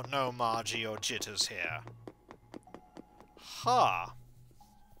 still no Margie or Jitters here. Huh.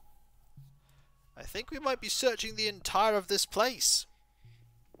 I think we might be searching the entire of this place.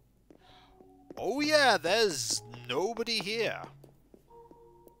 Oh yeah, there's nobody here.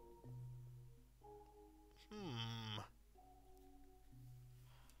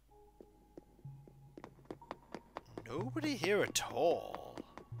 Nobody here at all.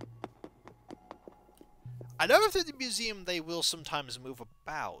 I know through the museum they will sometimes move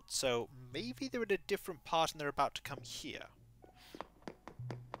about, so maybe they're in a different part and they're about to come here.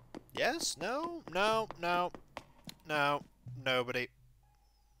 Yes? No? No? No? No? Nobody.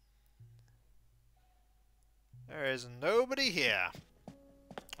 There is nobody here.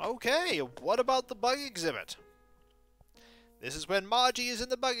 Okay, what about the bug exhibit? This is when Margie is in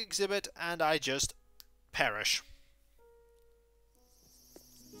the bug exhibit and I just perish.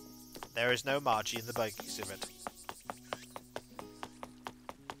 There is no Margie in the bug exhibit.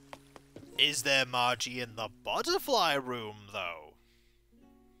 Is there Margie in the butterfly room, though?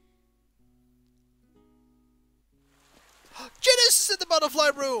 Janice is in the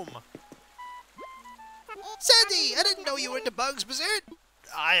butterfly room! Sandy, I didn't know you were into bugs, Blizzard.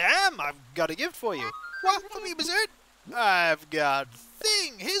 I am! I've got a gift for you. What, for me, Blizzard? I've got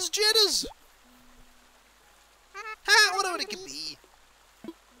thing! Here's Jitters! Ha, whatever it could be.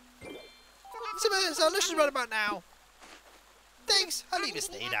 So let's just run about now. Thanks, I'll leave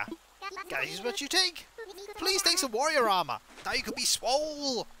this later. Gotta use what you take. Please take some warrior armor. Now you could be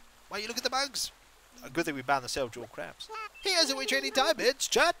swole while you look at the bugs. A good thing we banned the sale of jewel crabs. Here's a way trading time. It's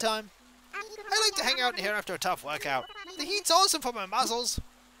chat time. I like to hang out in here after a tough workout. The heat's awesome for my muscles.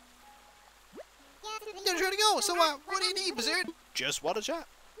 You're trying to go, so what do you need, Blizzard? Just want to chat.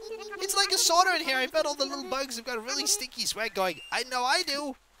 It's like a sauna in here. I bet all the little bugs have got a really stinky sweat going. I know I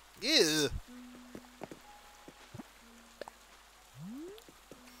do. Ew.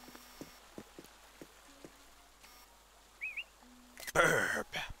 Burp.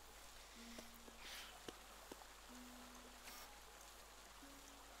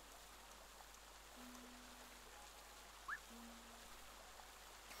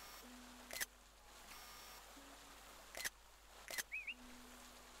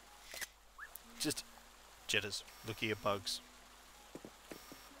 Just Jitters, looking at bugs.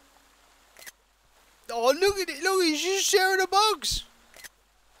 Oh, look at it! Look, he's just sharing the bugs.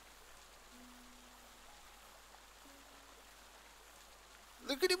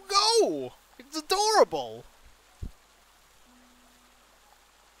 Look at him go! It's adorable!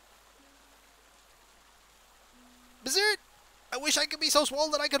 Blizzard, I wish I could be so swole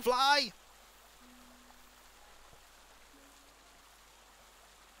that I could fly.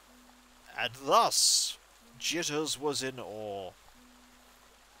 And thus, Jitters was in awe.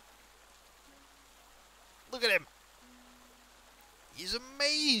 Look at him! He's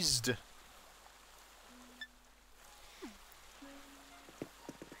amazed!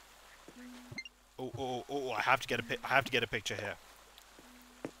 Oh! I have to get a picture here.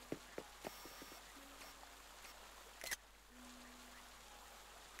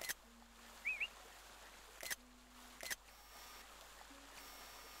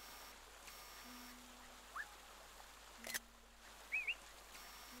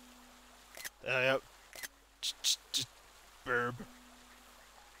 Yep. Just burb.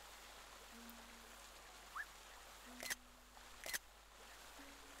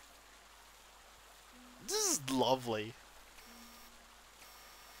 This is lovely.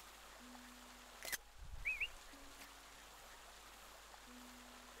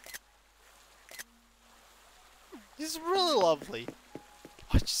 This is really lovely.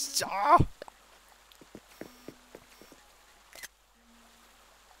 I just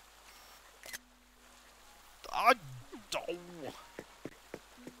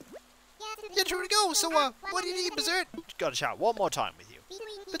You're trying to go, so what do you need, Blizzard? Gotta chat one more time with you.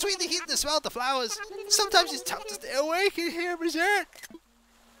 Between the heat and the smell of the flowers, sometimes it's tough to stay awake in here, Blizzard.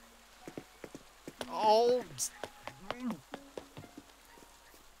 Oh.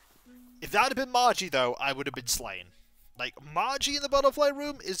 If that had been Margie, though, I would have been slain. Like, Margie in the butterfly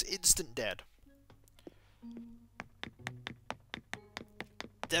room is instant dead.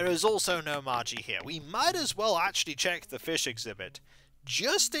 There is also no Margie here. We might as well actually check the fish exhibit,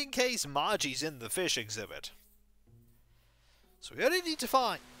 just in case Margie's in the fish exhibit. So we only need to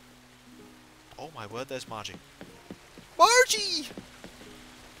find... Oh my word, there's Margie. Margie!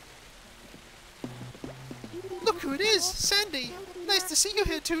 Look who it is, Sandy. Nice to see you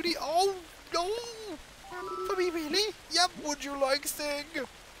here, Tootie. Oh, No! For me, really? Yep, would you like thing?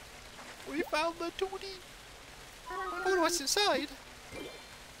 We found the Tootie. Oh, what's inside?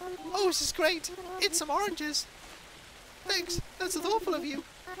 Oh, this is great. It's some oranges. Thanks. That's thoughtful of you.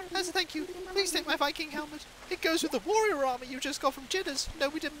 As a thank you, please take my Viking helmet. It goes with the warrior armor you just got from Jitters. No,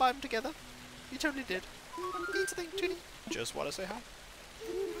 we didn't buy them together. You totally did. Neat thing, Tootie. Just want to say hi.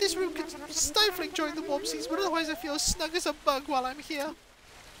 This room gets stifling during the warm season, but otherwise I feel as snug as a bug while I'm here.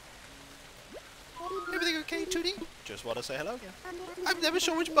 Everything okay, Tootie? Just want to say hello again. I'm never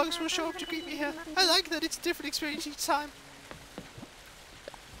sure which bugs will show up to greet me here. I like that it's a different experience each time.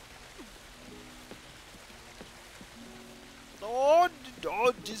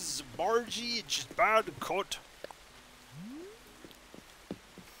 Oh, this Margie, it's just bad cut.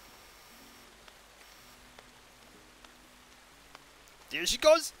 There she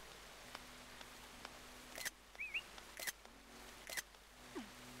goes.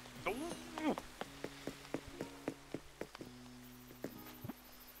 Oh.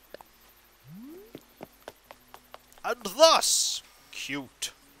 And thus,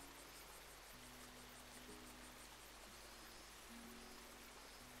 cute.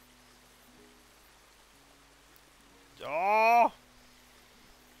 Oh!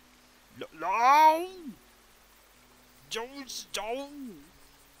 No! Don't!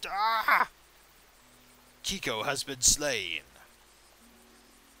 Ah! Kiko has been slain.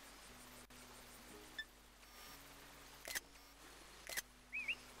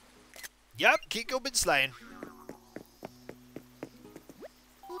 Yep, Kiko been slain.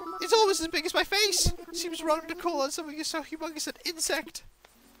 It's almost as big as my face! Seems wrong to call on something so humongous an insect.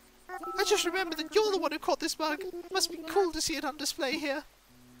 I just remembered that you're the one who caught this bug. Must be cool to see it on display here.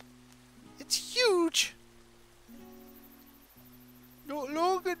 It's huge!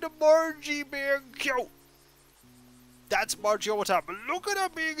 Look at the Margie being cute. That's Margie all the time, but look at her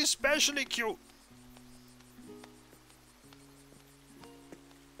being especially cute.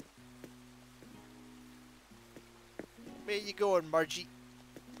 Where you going, Margie?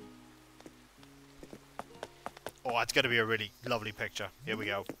 Oh, it's going to be a really lovely picture. Here we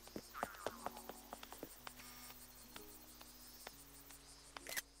go.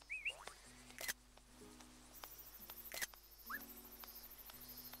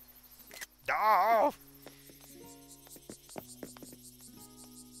 Oh!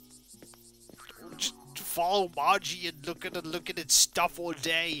 Just follow Margie and look at its stuff all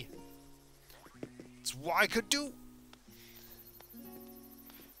day. It's what I could do.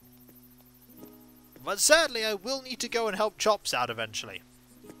 But sadly, I will need to go and help Chops out eventually.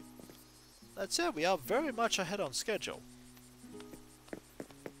 That said, we are very much ahead on schedule.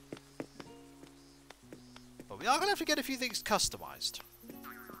 But we are going to have to get a few things customized.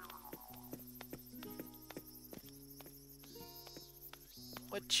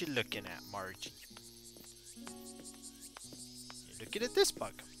 What you looking at, Margie? You're looking at this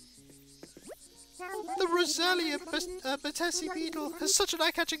bug. The Rosalia Batessi beetle has such an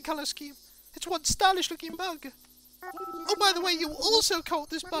eye-catching colour scheme. It's one stylish-looking bug. Oh, by the way, you also caught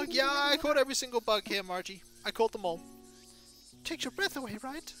this bug. Yeah, I caught every single bug here, Margie. I caught them all. Takes your breath away,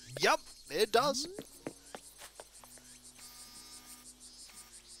 right? Yep, it does.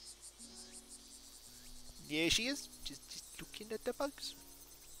 There she is, just looking at the bugs.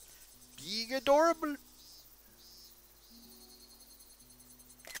 Being adorable.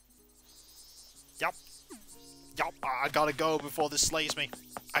 Yep. Yep, I gotta go before this slays me.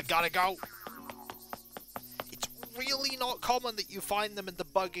 I gotta go. It's really not common that you find them in the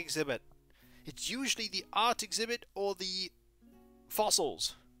bug exhibit. It's usually the art exhibit or the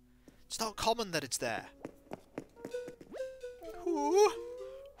fossils. It's not common that it's there. Ooh.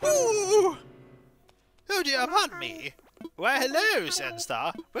 Ooh. Oh dear, pardon me. Why, hello,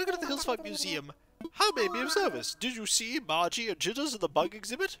 Sandstar. Welcome to the Hillside Museum. How may I be of service? Did you see Margie and Jitters in the bug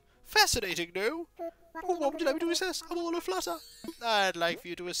exhibit? Fascinating, no? Oh, what would you like me to assess? I'm all aflutter. I'd like for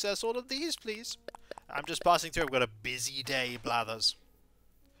you to assess all of these, please. I'm just passing through. I've got a busy day, Blathers.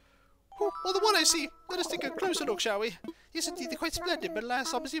 Oh, well, the one I see. Let us take a closer look, shall we? Yes, indeed, they're quite splendid, but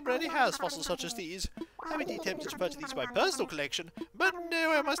alas, our museum already has fossils such as these. I'm indeed tempted to purchase these for my personal collection, but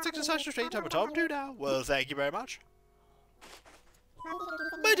no, I must exercise restraint. I'm a Tom too now. Well, thank you very much.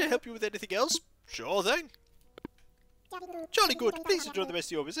 Might I help you with anything else? Sure thing. Jolly good. Please enjoy the rest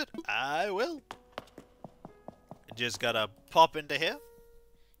of your visit. I will. Just gotta pop into here.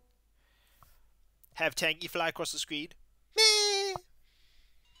 Have Tangy fly across the screen. Meh.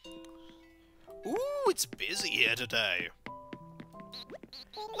 Ooh, it's busy here today.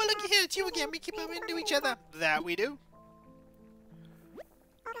 Well, looky here, it's you again. We keep bumping into each other. That we do.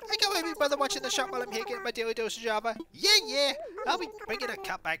 I got my Don't bother watching the shop while I'm here getting my daily dose of Java. Yeah. I'll be bringing a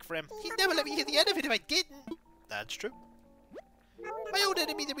cup back for him. He'd never let me hear the end of it if I didn't. That's true. My old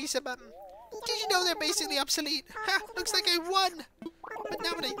enemy, the reset button. Did you know they're basically obsolete? Ha! Looks like I won! But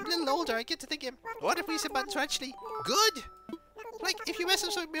now when I'm a little older, I get to thinking, what if reset buttons were actually good? Like, if you mess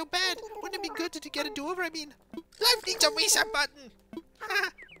up something real bad, wouldn't it be good to get a do-over? I mean, life needs a reset button! Ha!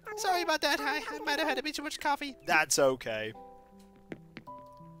 Sorry about that. I might have had a bit too much coffee. That's okay.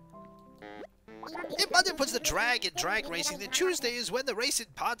 If Monday puts the drag in drag racing, then Tuesday is when the racing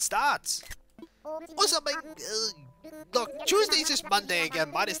part starts. Or something. Look, Tuesday's just Monday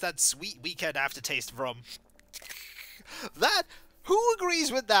again, minus that sweet weekend aftertaste from. That. Who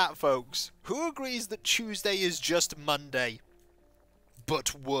agrees with that, folks? Who agrees that Tuesday is just Monday,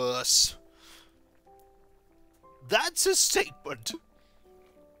 but worse? That's a statement.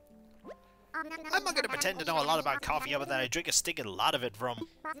 I'm not going to pretend to know a lot about coffee other than I drink a stinking lot of it from.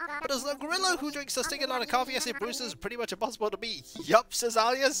 But as the gorilla who drinks a stinking lot of coffee, I say Bruce is pretty much impossible to beat. Yup, says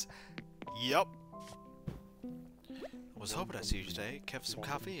Alias. Yup. I was hoping I'd see you today. Kev some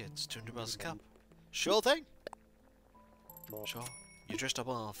coffee? It's $200 a cup. Sure thing. Sure. You dressed up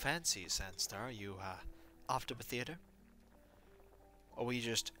all fancy, Sandstar. Are you, off to the theater? Or were you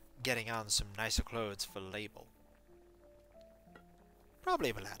just getting on some nicer clothes for label?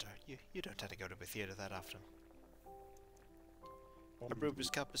 Probably the latter. You don't tend to go to the theater that often. A brewer's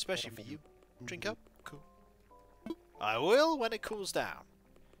cup, especially for you. Drink up? Cool. I will when it cools down.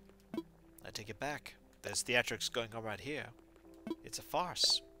 I take it back. There's theatrics going on right here. It's a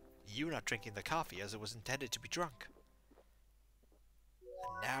farce. You not drinking the coffee as it was intended to be drunk.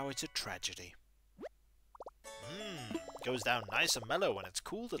 And now it's a tragedy. Goes down nice and mellow when it's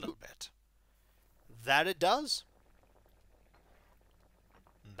cooled a little bit. That it does.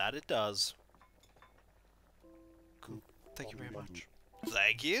 That it does. Cool. Thank you very much.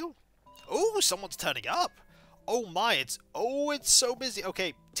 Thank you. Oh, someone's turning up. Oh my, it's so busy.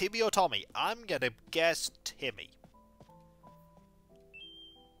 Okay, Timmy or Tommy? I'm gonna guess Timmy.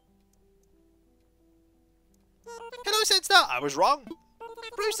 Hello, Sandstar. I was wrong.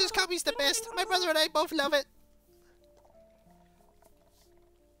 Brewster's coffee's the best. My brother and I both love it.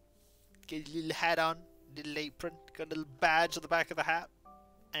 Get a little hat on, little apron, got a little badge on the back of the hat.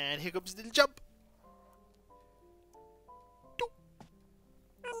 And here comes the little jump.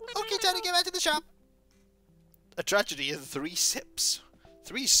 Okay, time to get back to the shop. A tragedy in 3 sips.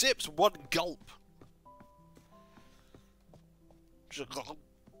 3 sips, 1 gulp.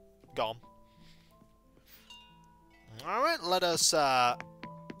 Gone. Alright, let us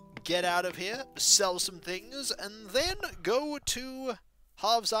get out of here, sell some things, and then go to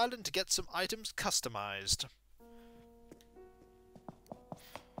Harv's Island to get some items customized.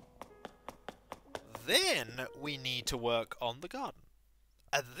 Then we need to work on the garden.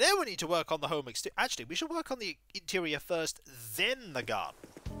 And then we need to work on the home exterior. Actually, we should work on the interior first, then the garden.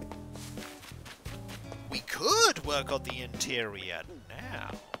 We could work on the interior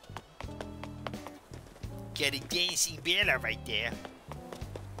now. Get a dancing Bella right there.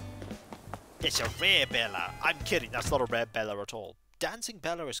 It's a rare Bella. I'm kidding, that's not a rare Bella at all. Dancing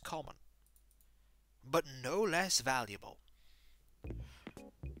Bella is common, but no less valuable.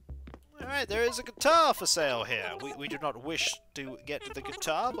 Alright, there is a guitar for sale here. We do not wish to get the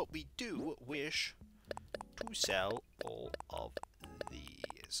guitar, but we do wish to sell all of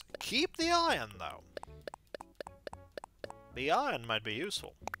these. Keep the iron, though. The iron might be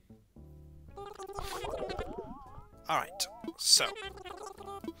useful. Alright, so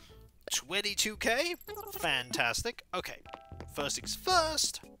 22k? Fantastic. Okay, first things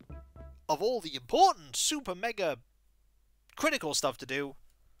first, of all the important, super, mega, critical stuff to do,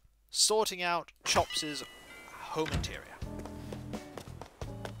 sorting out Chops' home interior.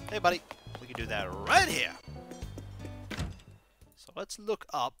 Hey buddy, we can do that right here. So let's look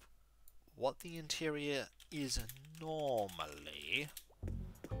up what the interior is normally.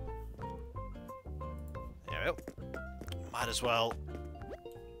 There we go. Might as well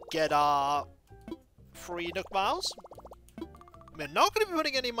get our free Nook Miles. We're not going to be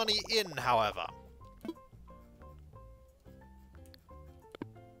putting any money in, however.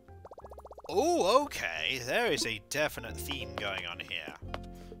 Oh, okay. There is a definite theme going on here.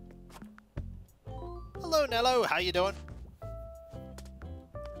 Hello, Nello. How you doing?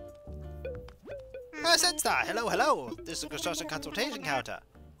 Sandstar. Hello. This is a construction consultation counter.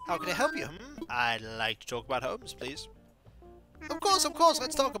 How can I help you? I'd like to talk about homes, please. Of course.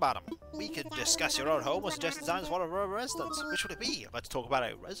 Let's talk about them. We can discuss your own home or suggest designs for our residents. Which would it be? Let's talk about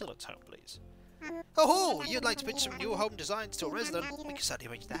a resident's home, please. Oh, you'd like to pitch some new home designs to a resident? We can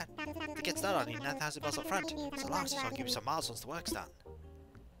certainly arrange that. To get started, I need 9,000 miles up front. It's a lot, so I'll give you some miles once the work's done.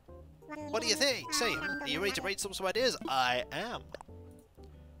 What do you think? Say, are you ready to brainstorm some ideas? I am.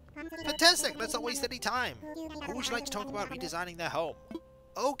 Fantastic! Let's not waste any time. Who would you like to talk about redesigning their home?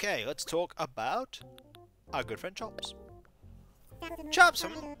 Okay, let's talk about our good friend Chops. Chops,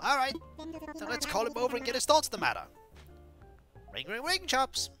 alright. So let's call him over and get his thoughts on the matter. Ring, ring, ring,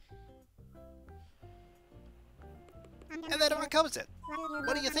 Chops. And then on comes it.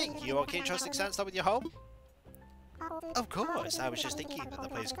 What do you think? You okay trusting Sandstorm with your home? Of course, I was just thinking that the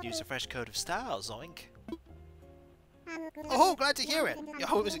place could use a fresh coat of style, Zoink. Oh, glad to hear it. Your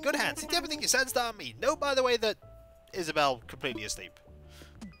home is in good hands. Did everything you said, Star me? Note, by the way, that Isabel completely asleep.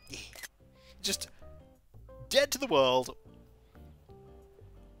 Yeah. Just dead to the world.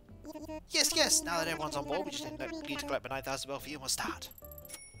 Yes, yes, now that everyone's on board, we just need to collect the 9,000 bell for you and we'll start.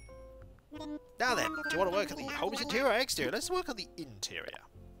 Now then, do you want to work on the home's interior or exterior? Let's work on the interior.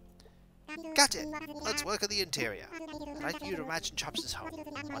 Got it! Let's work on the interior. I'd like you to imagine Chops' home.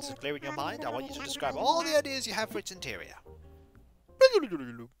 Once it's clear in your mind, I want you to describe all the ideas you have for its interior.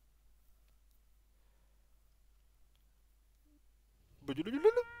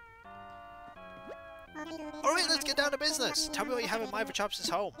 Alright, let's get down to business. Tell me what you have in mind for Chops'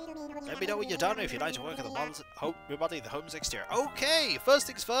 home. Let me know when you're done if you'd like to work on the home's exterior. Okay, first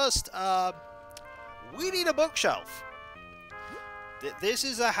things first, we need a bookshelf. This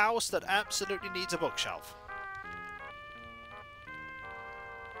is a house that absolutely needs a bookshelf.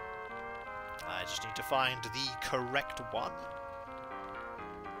 I just need to find the correct one.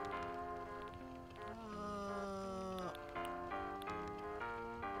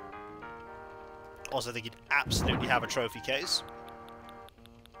 Also, they could absolutely have a trophy case.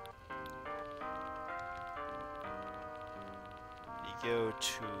 You go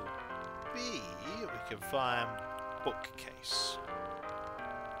to B, we can find bookcase.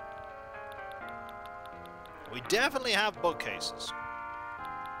 We definitely have bookcases.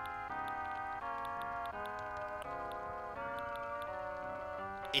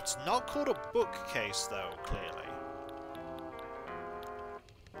 It's not called a bookcase, though, clearly.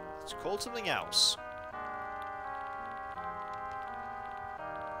 It's called something else.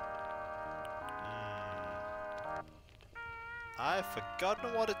 I've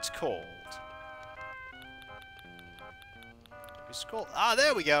forgotten what it's called. It's called... Ah,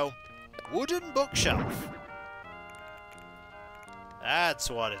 there we go! Wooden bookshelf. That's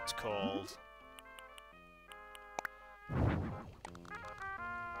what it's called. We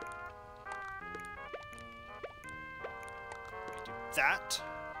do that.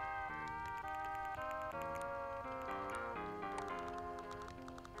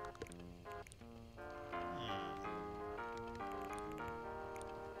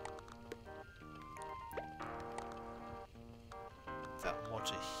 That more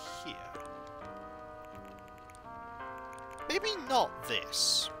to here. Maybe not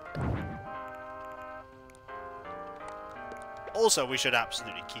this. Also, we should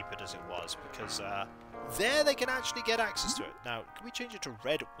absolutely keep it as it was, because there they can actually get access to it. Now, can we change it to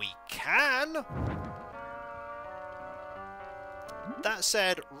red? We can! That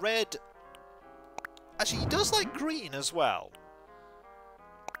said, red... Actually, he does like green as well.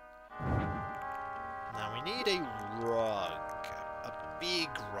 Now, we need a rug. A big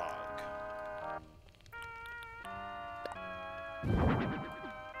rug.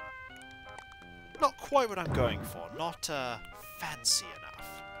 Not quite what I'm going for. Not fancy enough.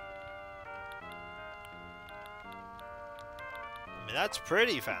 I mean, that's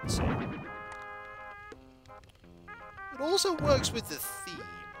pretty fancy. It also works with the theme,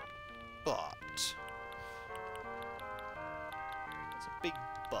 but... It's a big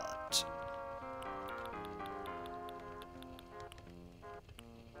but.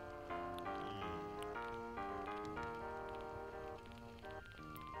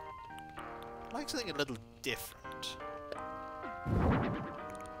 I'd like something a little different.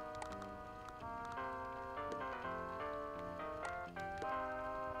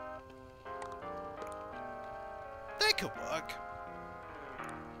 That could work.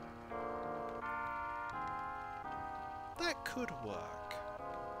 That could work.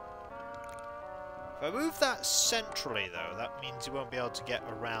 If I move that centrally, though, that means you won't be able to get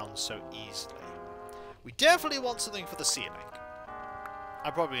around so easily. We definitely want something for the ceiling.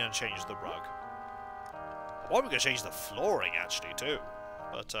 I'm probably going to change the rug. I'm probably going to change the flooring, actually, too.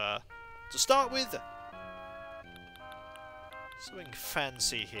 But, to start with, something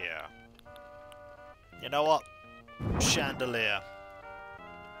fancy here. You know what? Chandelier.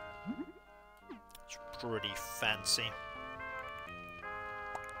 It's pretty fancy.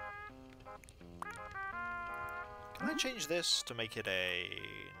 Can I change this to make it a...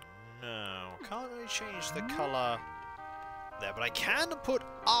 No, can't really change the colour there, but I can put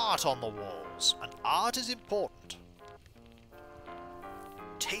art on the walls, and art is important.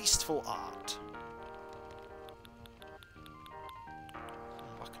 Tasteful art.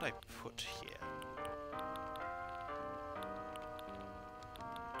 What can I put here?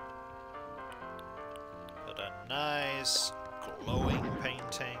 Put a nice glowing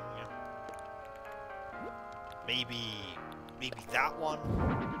painting. Maybe that one.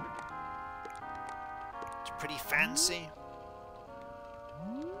 It's pretty fancy.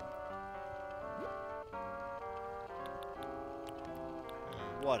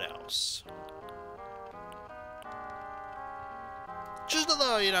 What else? Just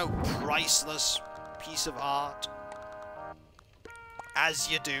another, you know, priceless piece of art. As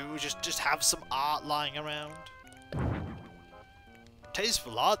you do, just have some art lying around.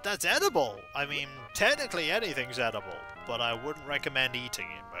 Tasteful art, that's edible. I mean, technically anything's edible, but I wouldn't recommend eating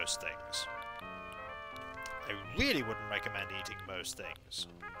most things. I really wouldn't recommend eating most things.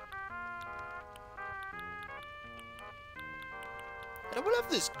 And I will have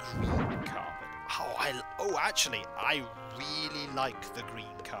this green carpet. Oh, actually, I really like the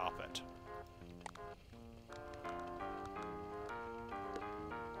green carpet.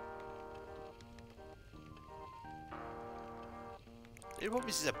 It probably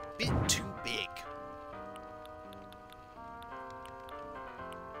is a bit too big.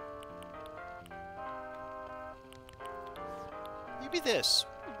 Maybe this.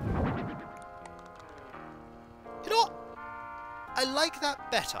 You know what? I like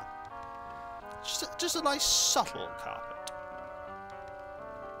that better. Just a nice subtle carpet.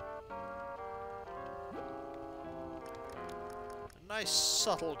 A nice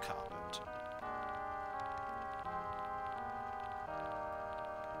subtle carpet.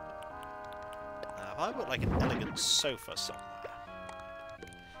 Now, if I put like an elegant sofa somewhere.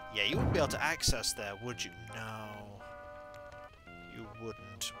 Yeah, you wouldn't be able to access there, would you? No. You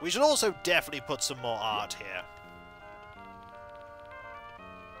wouldn't. We should also definitely put some more art here.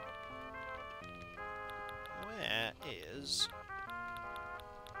 Where is...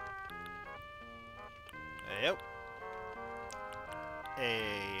 Yep.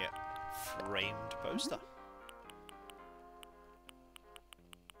 A framed poster.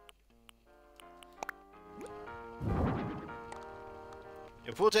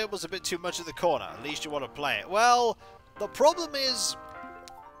 Your pool table's a bit too much in the corner. At least you want to play it. Well, the problem is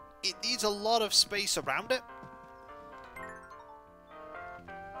it needs a lot of space around it.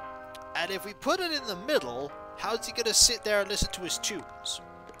 And if we put it in the middle, how's he going to sit there and listen to his tunes?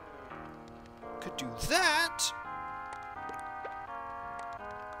 Could do that.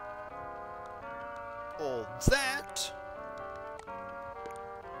 Or that. The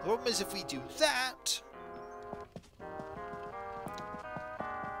problem is if we do that...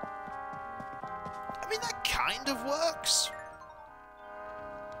 I mean, that kind of works.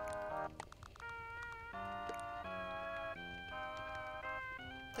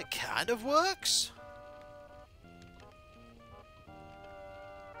 That kind of works.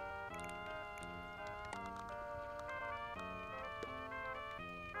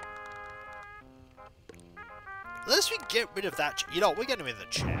 Unless we get rid of that... You know, we're getting rid of the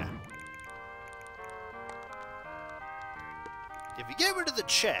chair. If we get rid of the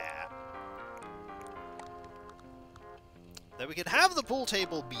chair... then we can have the pool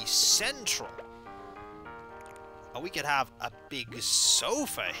table be central. Or we could have a big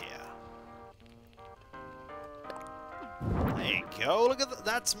sofa here. There you go, look at that.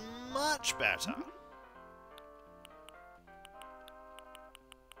 That's much better.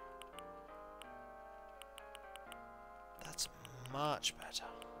 That's much better.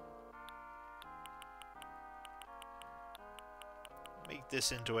 Make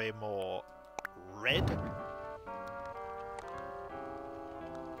this into a more red.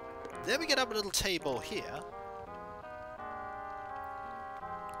 Then we can have a little table here.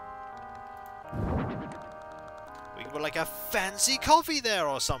 We can put like a fancy coffee there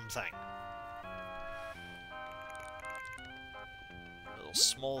or something. A little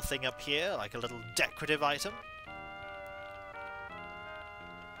small thing up here, like a little decorative item.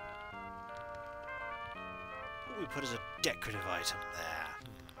 What do we put as a decorative item there?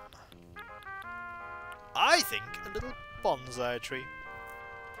 I think a little bonsai tree.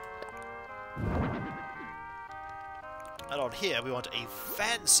 And on here, we want a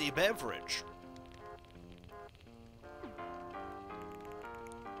fancy beverage.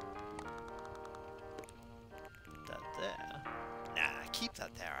 That there? Nah, keep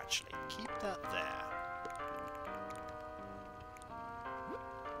that there, actually. Keep that there.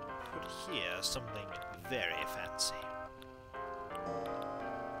 Put here something very fancy.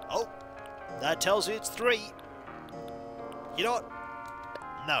 Oh! That tells you it's 3. You know what?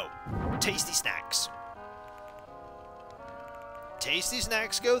 No. Tasty snacks. Tasty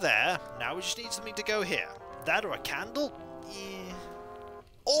snacks go there. Now we just need something to go here. That or a candle? Yeah.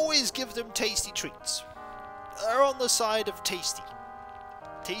 Always give them tasty treats. They're on the side of tasty.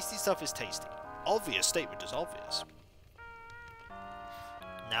 Tasty stuff is tasty. Obvious statement is obvious.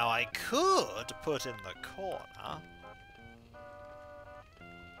 Now I could put in the corner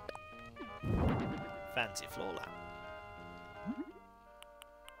fancy floor lamp.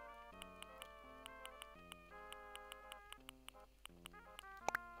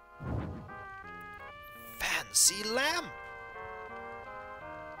 Fancy lamp.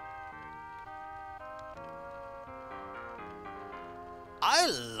 I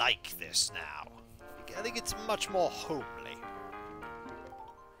like this now. I think it's much more homely.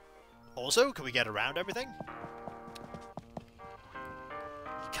 Also, can we get around everything?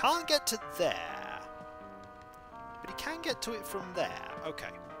 You can't get to there. But you can get to it from there. Okay.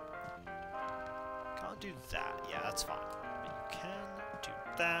 Can't do that. Yeah, that's fine. But you can do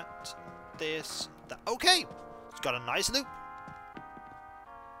that, this, that. Okay! It's got a nice loop.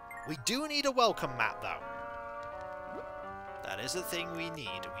 We do need a welcome mat, though. That is the thing we need.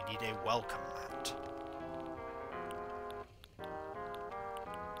 We need a welcome mat.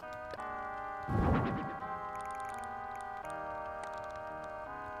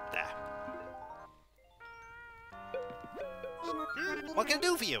 There. What can I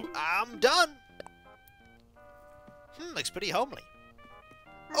do for you? I'm done. Looks pretty homely.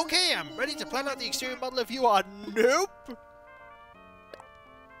 Okay, I'm ready to plan out the exterior model if you are. Nope.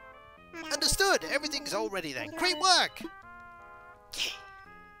 Understood. Everything's all ready then. Great work.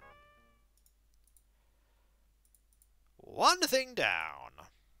 One thing down.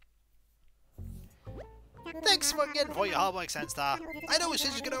 Thanks again for your hard work, Sandstar. I know it's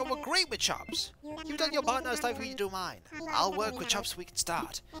just going to go great with Chops. You've done your part, now it's time for you to do mine. I'll work with Chops so we can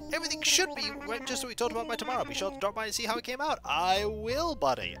start. Everything should be just what we talked about by tomorrow. Be sure to drop by and see how it came out. I will,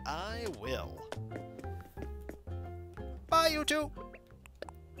 buddy. I will. Bye, you two.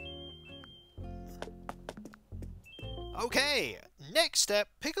 Okay, next step,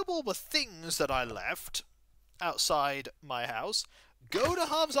 pick up all the things that I left outside my house, go to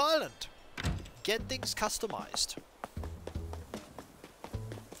Harv's Island, get things customized.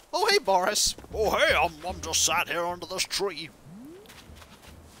 Oh hey Boris! Oh hey, I'm just sat here under this tree.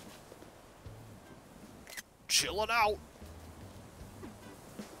 Chilling out.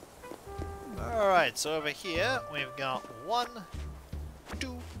 Alright, so over here we've got 1,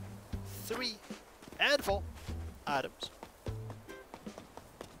 2, 3, and 4 items.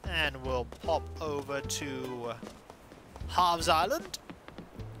 And we'll pop over to Harv's Island,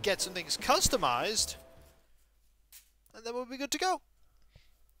 get some things customized, and then we'll be good to go.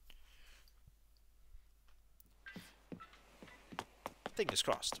 Fingers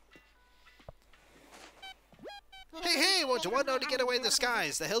crossed. Hey, what do you want now to get away in the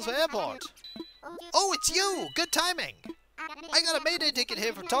skies? The Hillsville Airport. Oh, it's you! Good timing! I got a Mayday ticket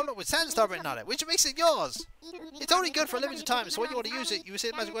here from Tom with Sandstar written on it, which makes it yours. It's only good for a limited time, so when you want to use it, you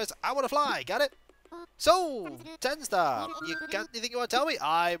say the magic words, I want to fly, got it? So, Sandstar, you got anything you want to tell me?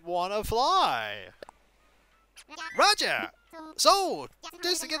 I want to fly. Roger! So,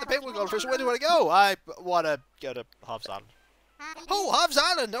 just to get the paperwork on first, where do you want to go? I want to go to Harv's Island. Oh, Harv's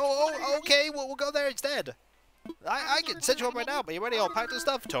Island! Oh, okay, we'll go there instead. I can send you up right now, but you ready all packed and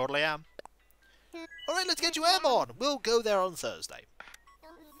stuff? Totally am. Alright, let's get you airborne. We'll go there on Thursday.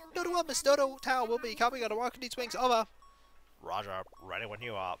 Dodo 1, Miss Dodo Tower will be coming on a rocket needs wings. Over. Roger, ready when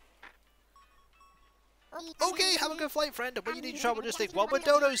you are. Okay, have a good flight, friend. And when you need trouble, just think, what would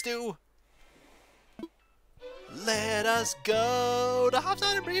dodos do? Let us go to Harv's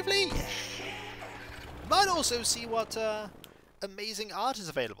Island briefly. Yeah. Might also see what amazing art is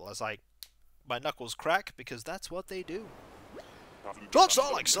available as my knuckles crack, because that's what they do. Don't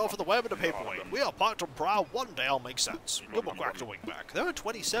start like self in the web and a paperweight. We are parked on prow. One day I'll make sense. Double crack to wing back. There are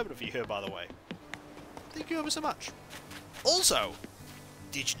 27 of you here, by the way. Thank you ever so much. Also,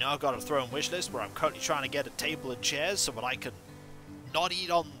 did you know I've got a throne wish list where I'm currently trying to get a table and chairs so that I can not eat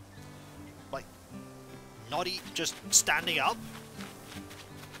on, not eat just standing up?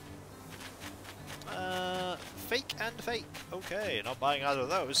 Fake and fake. Okay, not buying either of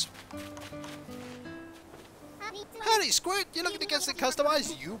those. Howdy, Squirt! You looking to get some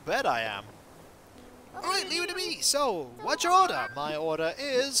customized? You bet I am. Alright, leave it to me. So, what's your order? My order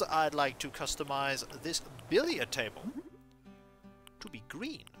is, I'd like to customize this billiard table to be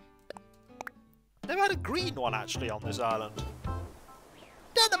green. Never had a green one, actually, on this island.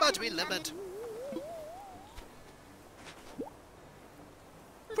 Don't about to be limit.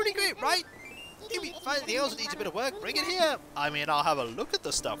 Pretty great, right? If anything else needs a bit of work, bring it here. I mean, I'll have a look at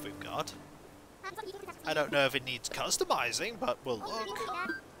the stuff we've got. I don't know if it needs customizing, but we'll look.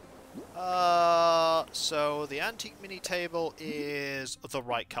 So the antique mini table is the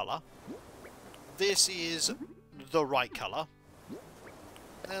right color. This is the right color.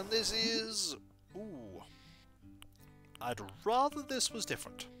 And this is... ooh. I'd rather this was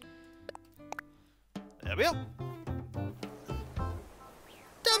different. There we go.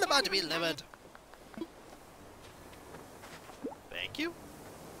 Done, about to be delivered. Thank you.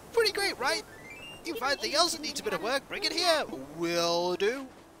 Pretty great, right? You find anything else that needs a bit of work, bring it here. Will do.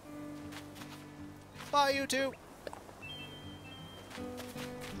 Bye, you two.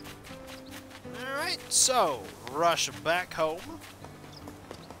 Alright, so, rush back home.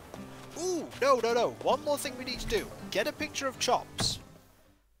 Ooh, no. One more thing we need to do. Get a picture of Chops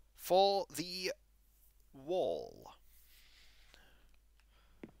for the wall.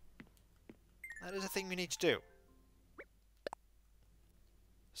 That is a thing we need to do.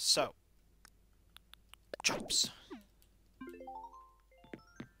 So, Chops.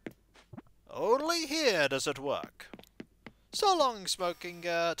 Only here does it work. So long, smoking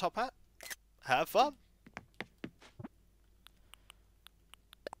top hat. Have fun.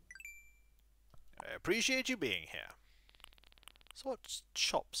 I appreciate you being here. So what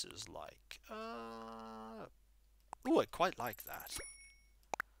Chops is like? Ooh, I quite like that.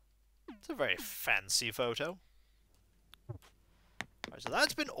 It's a very fancy photo. Right, so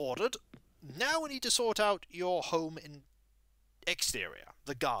that's been ordered. Now we need to sort out your home in exterior,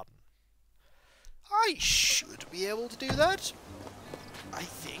 the garden. I should be able to do that. I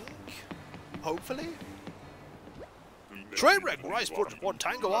think. Hopefully. Train wreck, Rice Project 1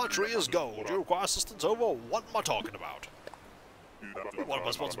 Tango Archery is gold. You require assistance over. What am I talking about? What am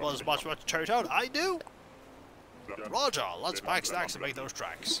I supposed to much to Cherry Town? I do. Roger, let's pack snacks and make those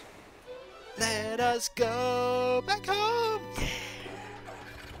tracks. Let us go back home. Yeah.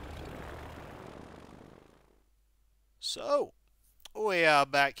 So, we are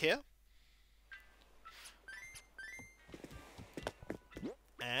back here.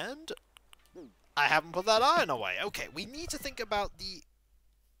 And I haven't put that iron away. Okay, we need to think about the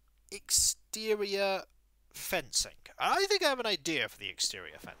exterior fencing. I think I have an idea for the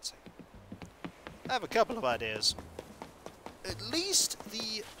exterior fencing. I have a couple of ideas. At least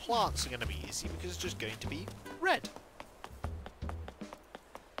the plants are going to be easy because it's just going to be red.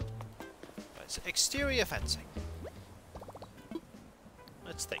 Right, so exterior fencing.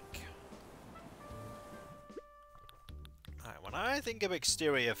 Let's think. Alright, when I think of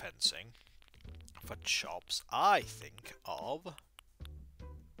exterior fencing for Chops, I think of...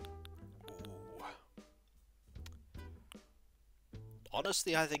 ooh.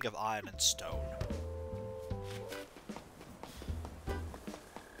 Honestly, I think of iron and stone.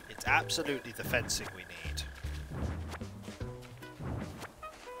 It's absolutely the fencing we need.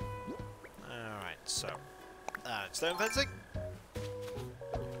 Alright, so... stone fencing?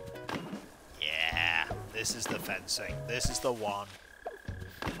 Yeah, this is the fencing. This is the one.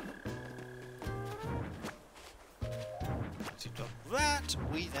 Once you've done that,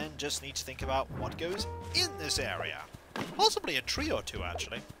 we then just need to think about what goes in this area. Possibly a tree or two,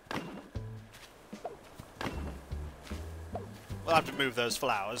 actually. We'll have to move those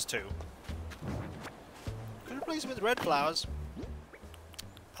flowers, too. Could replace them with red flowers.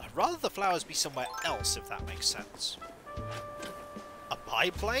 I'd rather the flowers be somewhere else, if that makes sense. A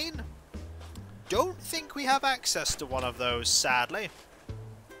biplane? Don't think we have access to one of those, sadly.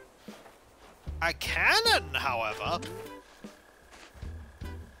 A cannon, however.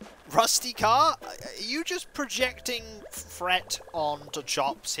 Rusty car? Are you just projecting fret onto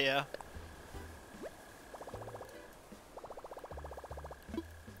Chops here?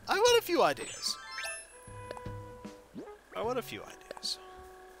 I want a few ideas.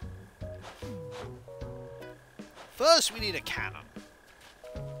 First, we need a cannon.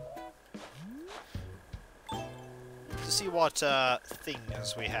 To see what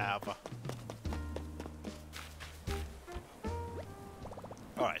things we have.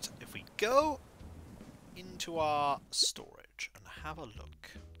 Alright, if we go into our storage and have a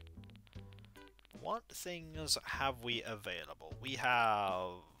look. What things have we available? We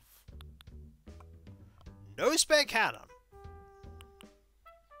have... no spare cannon.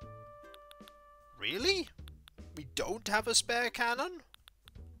 Really? We don't have a spare cannon?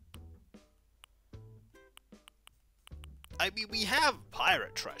 I mean, we have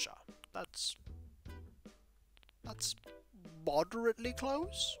pirate treasure. That's moderately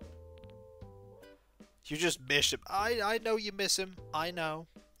close. You just miss him. I know you miss him. I know.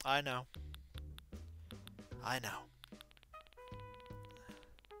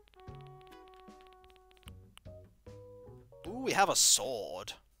 Ooh, we have a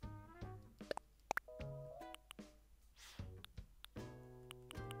sword.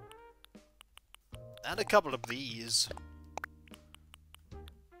 And a couple of these.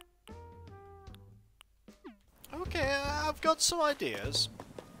 Okay, I've got some ideas.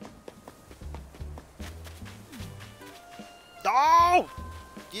 Oh!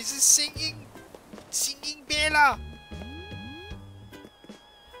 This is singing Bella!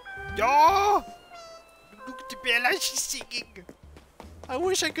 Oh! Look at the Bella, she's singing! I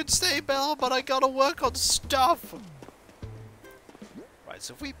wish I could stay, Belle, but I gotta work on stuff. Right,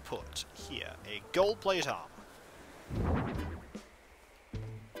 so if we put here a gold plate armor.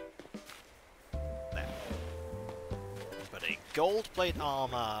 There. Put a gold plate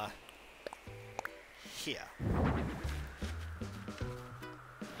armor here.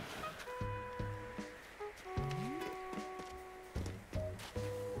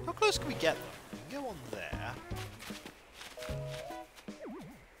 How close can we get them? We can go on there.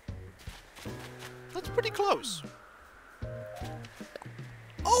 That's pretty close.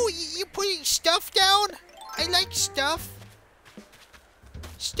 Oh, you putting stuff down? I like stuff.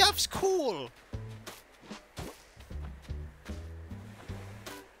 Stuff's cool.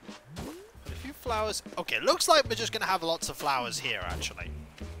 Put a few flowers. Okay, looks like we're just gonna have lots of flowers here, actually.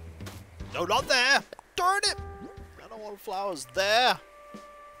 No, not there. Darn it! I don't want flowers there.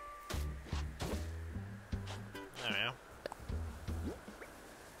 There we go.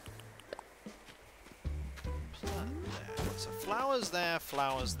 Plant there. So flowers there,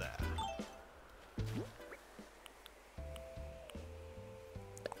 flowers there.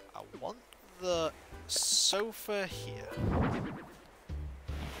 I want the sofa here.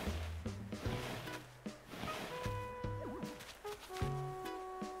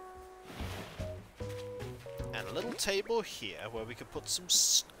 And a little table here where we could put some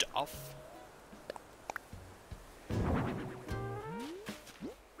stuff.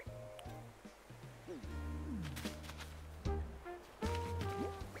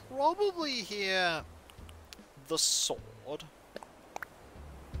 Probably here the sword.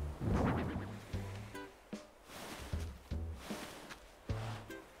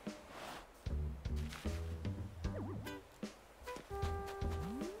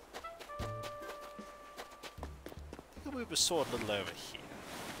 I'll move the sword a little over here.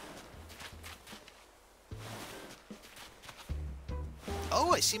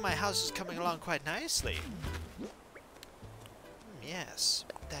 Oh, I see my house is coming along quite nicely. Yes,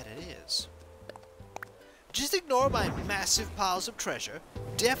 that it is. Just ignore my massive piles of treasure.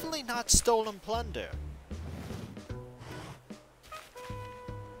 Definitely not stolen plunder.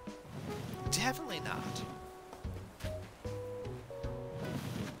 Definitely not.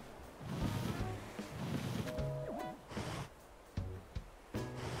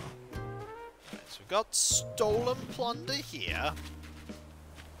 Right, so we've got stolen plunder here.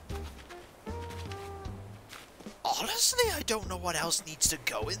 Honestly, I don't know what else needs to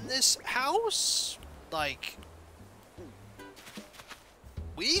go in this house. Like,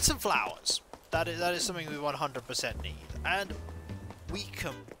 we need some flowers. That is something we 100% need. And we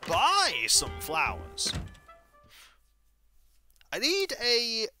can buy some flowers. I need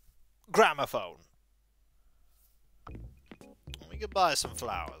a gramophone. We can buy some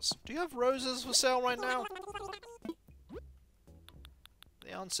flowers. Do you have roses for sale right now?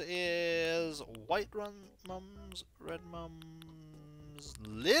 The answer is white mums, red mums,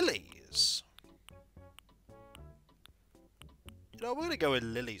 lilies. You know, we're gonna go with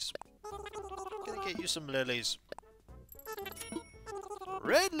lilies. Gonna get you some lilies.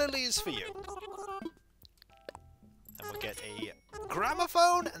 Red lilies for you. And we'll get a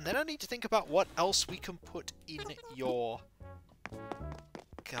gramophone, and then I need to think about what else we can put in your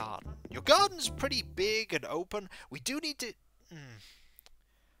garden. Your garden's pretty big and open. We do need to...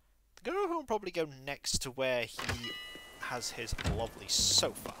 The gramophone will probably go next to where he has his lovely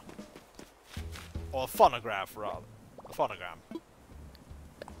sofa. Or a phonograph, rather. A phonogram.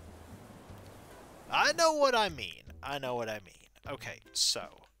 I know what I mean. I know what I mean. Okay, so...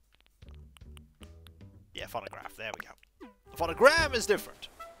 Yeah, phonograph. There we go. A phonogram is different.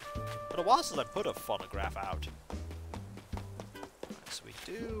 But a while since I put a phonograph out. Right, so we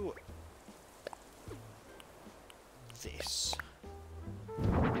do... this.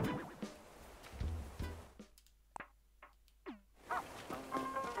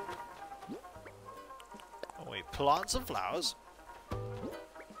 And we plant some flowers.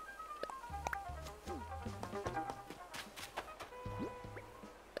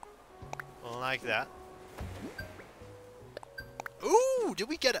 Like that. Ooh, did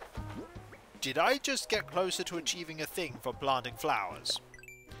we get it? Did I just get closer to achieving a thing for planting flowers?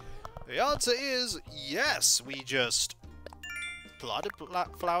 The answer is yes, we just planted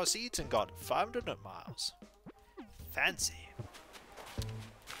flower seeds and got 500 nut miles. Fancy.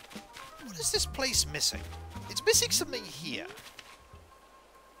 What is this place missing? It's missing something here.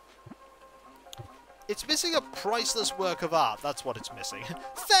 It's missing a priceless work of art. That's what it's missing.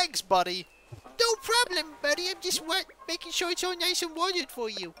 Thanks, buddy. No problem, buddy. I'm just making sure it's all nice and watered for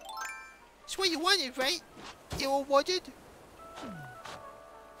you. That's what you wanted, right? You all watered?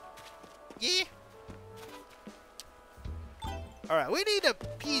 Yeah? Alright, we need a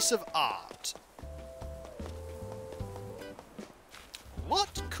piece of art.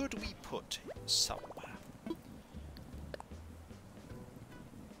 What could we put somewhere?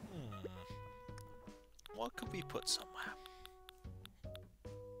 What could we put somewhere?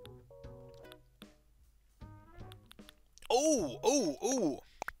 Oh!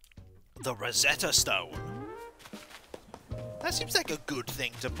 The Rosetta Stone. That seems like a good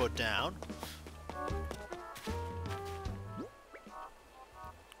thing to put down.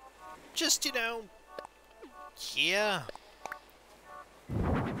 Just, you know, here.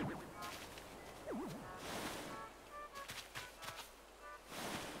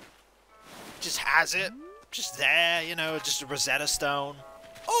 Just has it. Just there, you know, just a Rosetta Stone.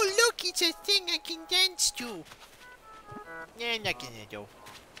 Oh, look, it's a thing I can dance to. Yeah, not gonna do.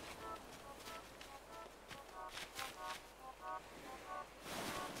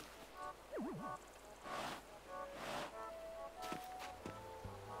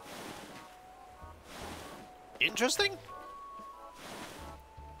 Interesting?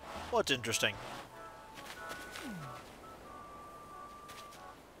 What's interesting?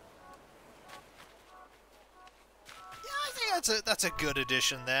 Yeah, I think that's a good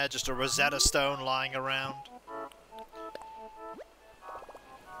addition there. Just a Rosetta Stone lying around.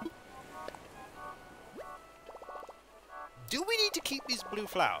 Do we need to keep these blue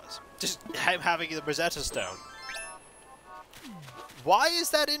flowers? Just having the Rosetta Stone. Why is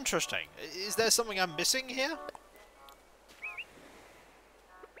that interesting? Is there something I'm missing here?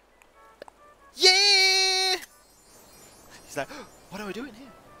 Yeah! He's like, what are we doing here?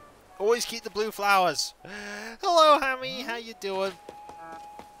 Always keep the blue flowers. Hello, Hammy. How you doing?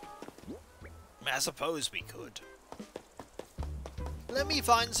 I suppose we could. Let me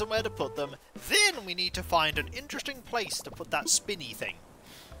find somewhere to put them. Then we need to find an interesting place to put that spinny thing.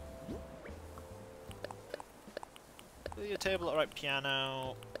 Put your table at the right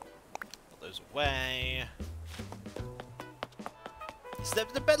piano. Put those away. Step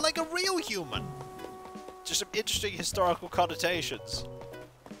in the bed like a real human. Just some interesting historical connotations.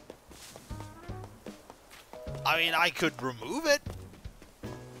 I mean, I could remove it.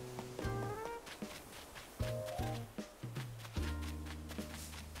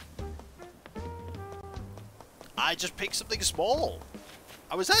 I just picked something small.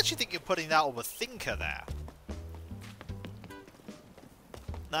 I was actually thinking of putting that on the thinker there.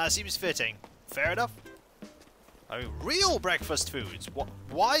 Nah, seems fitting. Fair enough. I mean, real breakfast foods.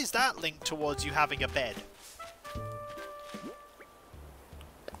 Why is that linked towards you having a bed?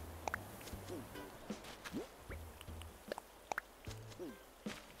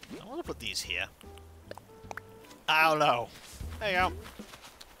 I want to put these here. I don't know. There you go.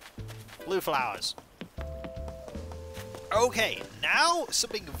 Blue flowers. Okay, now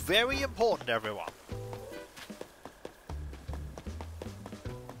something very important, everyone.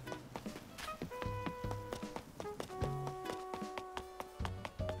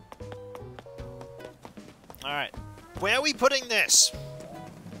 Alright, where are we putting this?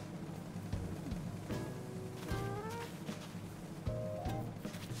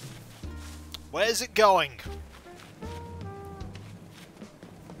 Where's it going?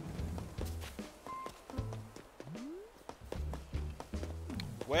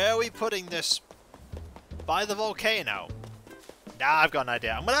 Where are we putting this? By the volcano? Now I've got an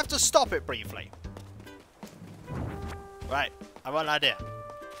idea. I'm gonna have to stop it briefly. Right, I've got an idea.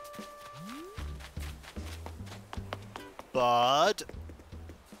 But...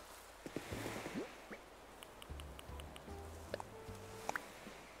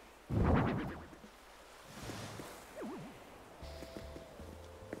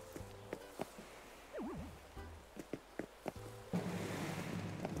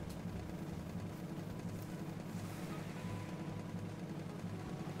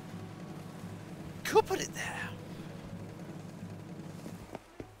 could put it there.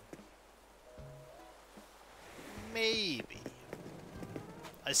 Maybe.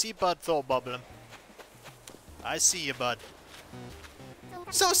 I see Bud Thor bubbling. I see you, Bud.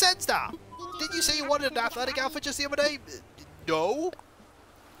 So, Senstar, didn't you say you wanted an athletic outfit just the other day? No?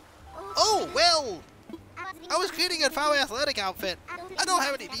 Oh, well, I was creating a foul athletic outfit. I don't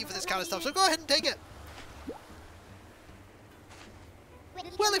have any need for this kind of stuff, so go ahead and take it.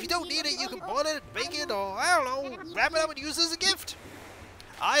 Well, if you don't need it, you can boil it, bake it, or, I don't know, wrap it up and use it as a gift.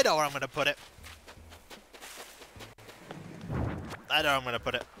 I know where I'm going to put it. I know where I'm going to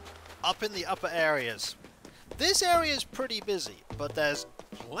put it. Up in the upper areas. This area is pretty busy, but there's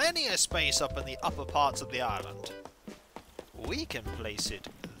plenty of space up in the upper parts of the island. We can place it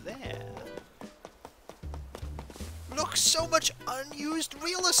there. Look, so much unused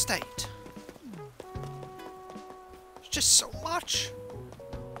real estate. It's just so much.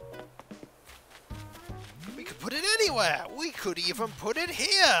 We could put it anywhere. We could even put it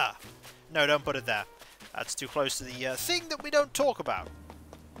here. No, don't put it there. That's too close to the thing that we don't talk about.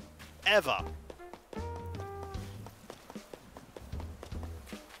 Ever.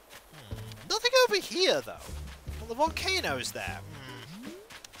 Nothing over here, though. Well, the volcano's there.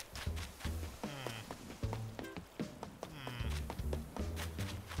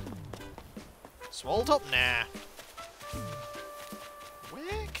 Swole top? Nah.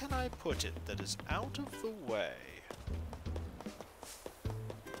 Where can I put it that is out of the way?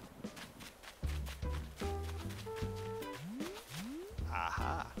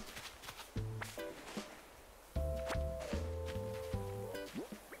 Aha.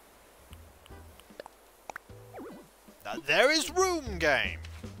 Now there is room, game.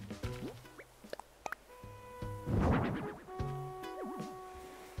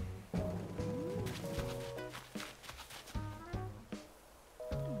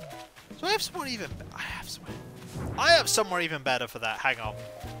 So I have somewhere even I have somewhere even better for that. Hang on.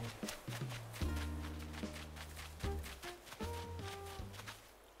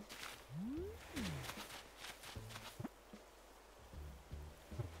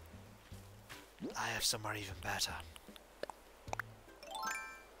 I have somewhere even better.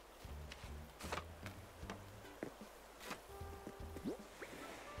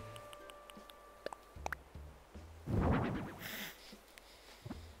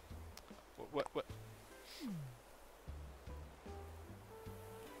 What?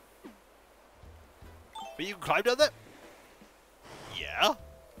 But you can climb down there? Yeah.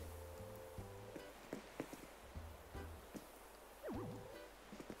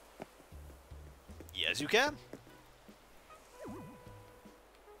 Yes, you can.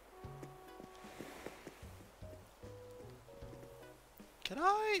 Can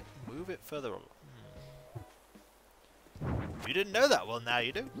I move it further along? You didn't know that. Well, now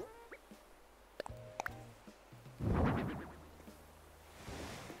you do.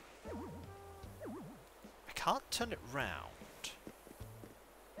 I can't turn it round.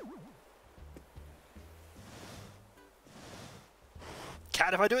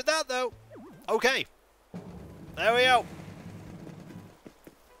 Can if I do it that, though. Okay. There we go.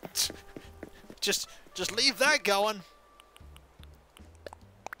 Just leave that going.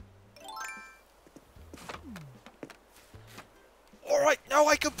 Alright, now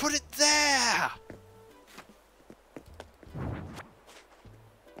I can put it there.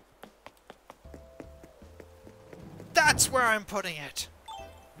 That's where I'm putting it.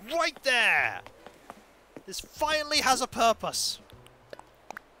 Right there. This finally has a purpose.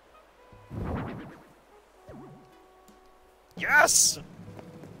 Yes!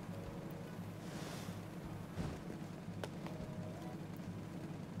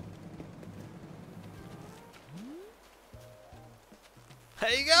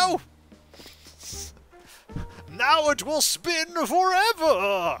 There you go! Now it will spin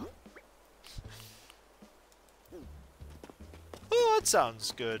forever! Oh, that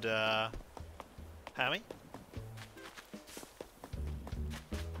sounds good, Hammy.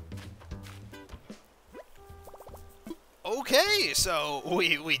 Okay, so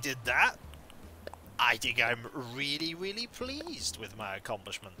we did that. I think I'm really, really pleased with my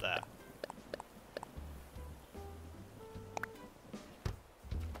accomplishment there.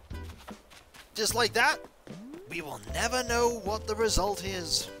 Just like that, we will never know what the result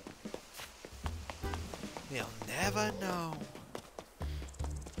is. We'll never know.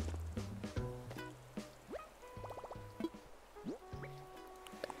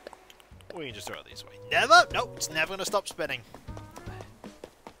 We can just throw these away. Never! Nope, it's never going to stop spinning.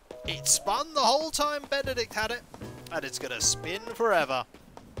 It spun the whole time Benedict had it, and it's going to spin forever.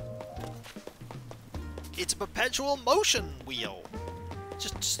 It's a perpetual motion wheel. It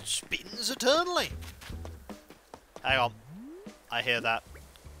just spins eternally. Hang on. I hear that.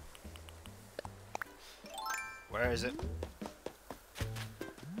 Where is it?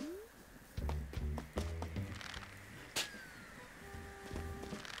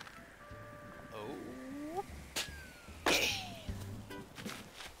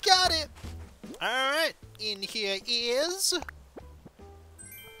 Got it! Alright, in here is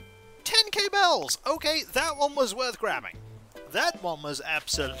 10k bells! Okay, that one was worth grabbing. That one was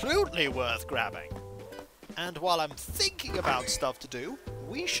absolutely worth grabbing. And while I'm thinking about stuff to do,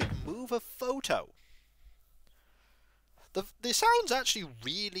 we should move a photo. The sound's actually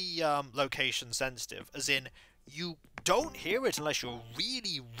really location sensitive, as in you don't hear it unless you're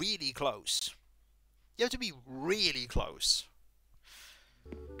really, really close. You have to be really close.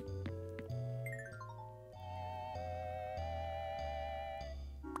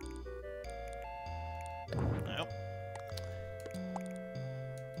 No.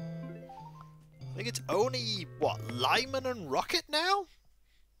 I think it's only, what, Lyman and Rocket now?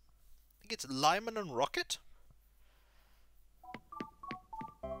 I think it's Lyman and Rocket?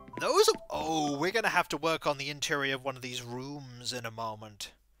 Those are... Oh, we're going to have to work on the interior of one of these rooms in a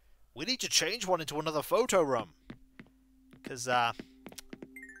moment. We need to change one into another photo room. Because, oh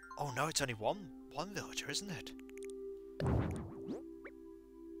no, it's only one villager, isn't it?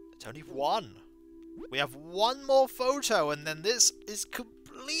 It's only one. We have one more photo, and then this is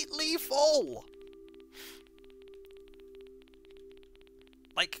completely full.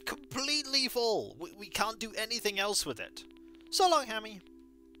 Like, completely full. We can't do anything else with it. So long, Hammy.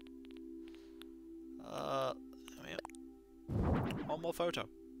 One more photo.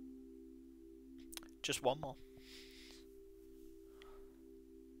 Just one more.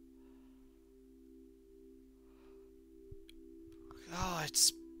 Oh,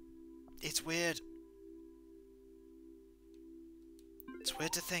 it's weird. It's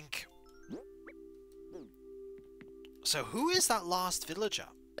weird to think. So who is that last villager?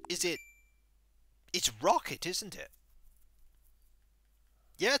 Is it... It's Rocket, isn't it?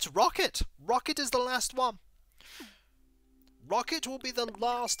 Yeah, it's Rocket! Rocket is the last one. Rocket will be the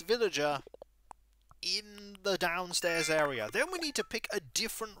last villager in the downstairs area. Then we need to pick a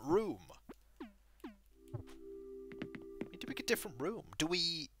different room. We need to pick a different room. Do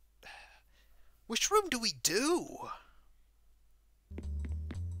we... Which room do we do?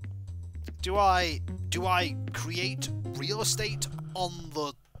 Do I create real estate on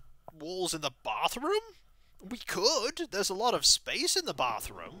the walls in the bathroom? We could. There's a lot of space in the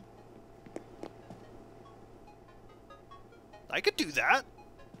bathroom. I could do that.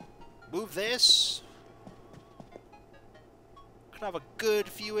 Move this. Could have a good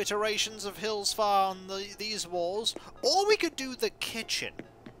few iterations of Hills Far on these walls. Or we could do the kitchen.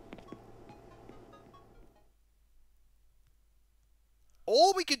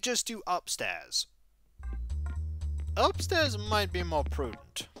 Or we could just do upstairs. Upstairs might be more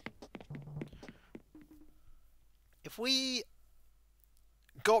prudent. If we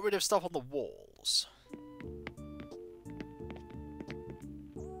got rid of stuff on the walls...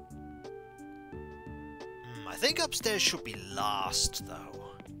 I think upstairs should be last,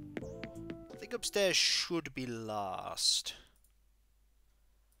 though. I think upstairs should be last.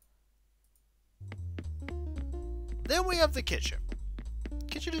 Then we have the kitchen.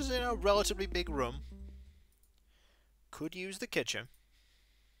 Kitchen is in a relatively big room. Could use the kitchen.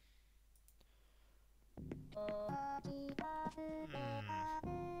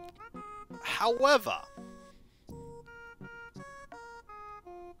 However...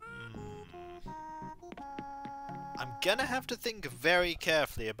 I'm gonna have to think very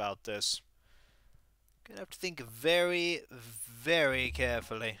carefully about this. Gonna have to think very, very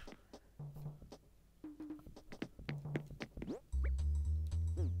carefully.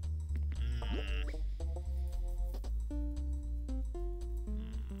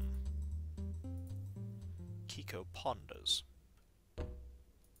 Kiko ponders.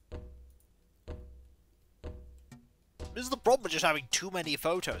 This is the problem with just having too many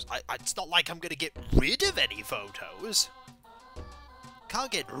photos. It's not like I'm going to get rid of any photos. Can't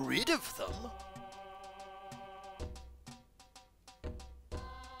get rid of them.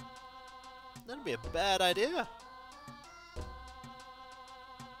 That'd be a bad idea.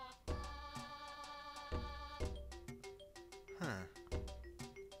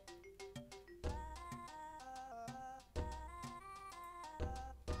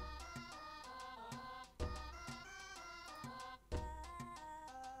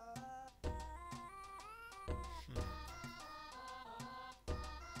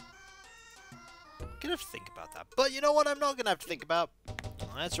 Gonna have to think about that. But you know what I'm not gonna have to think about?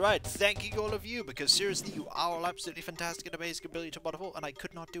 That's right, thanking all of you, because seriously, you are all absolutely fantastic and amazing and brilliant and wonderful, and I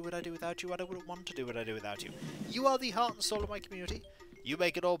could not do what I do without you, and I wouldn't want to do what I do without you. You are the heart and soul of my community. You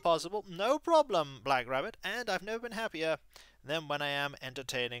make it all possible. No problem, Black Rabbit, and I've never been happier than when I am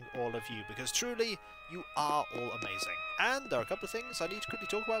entertaining all of you, because truly, you are all amazing. And there are a couple of things I need to quickly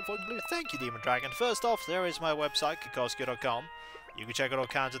talk about before I conclude. Thank you, Demon Dragon. First off, there is my website, Kikoski.com. You can check out all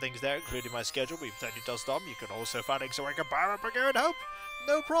kinds of things there, including my schedule. We've plenty to dust on. You can also find links so I can power up and hope.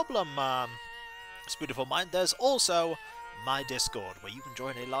 No problem, it's beautiful mind. There's also my Discord, where you can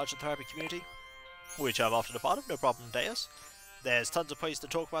join a larger therapy community, which I'm often a part of, no problem, Deus. There's tons of ways to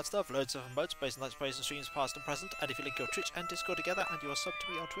talk about stuff, loads of emotes based on let's plays and streams past and present, and if you link your Twitch and Discord together and you're sub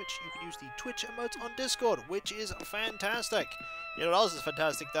to me on Twitch, you can use the Twitch emotes on Discord, which is fantastic. You know what else is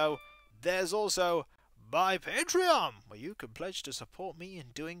fantastic though? There's also my Patreon, where you can pledge to support me in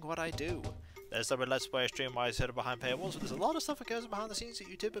doing what I do. There's some Let's Play stream where I sit behind paywalls, but there's a lot of stuff that goes behind the scenes that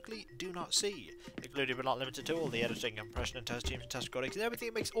you typically do not see, including but not limited to all the editing, compression and test teams and test recordings and everything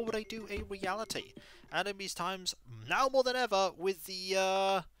that makes all what I do a reality. And in these times, now more than ever, with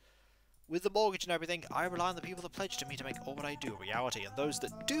the mortgage and everything, I rely on the people that pledge to me to make all what I do a reality. And those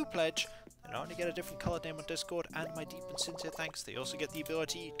that do pledge, they not only get a different coloured name on Discord and my deep and sincere thanks, they also get the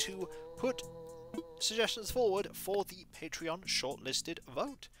ability to put suggestions forward for the Patreon shortlisted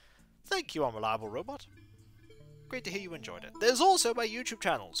vote. Thank you, Unreliable Robot. Great to hear you enjoyed it. There's also my YouTube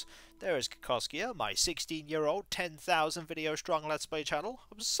channels. There is Kikoskia, my 16-year-old, 10,000 video strong Let's Play channel.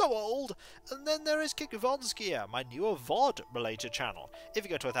 I'm so old. And then there is Kikvodskia, my newer VOD related channel. If you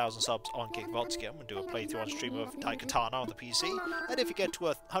get to 1,000 subs on Kikvodskia, I'm going to do a playthrough on stream of Daikatana on the PC. And if you get to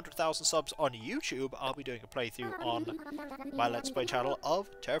 100,000 subs on YouTube, I'll be doing a playthrough on my Let's Play channel of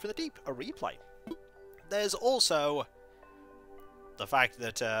Terror from the Deep, a replay. There's also the fact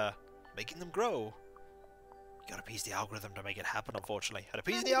that making them grow, you gotta appease the algorithm to make it happen, unfortunately. And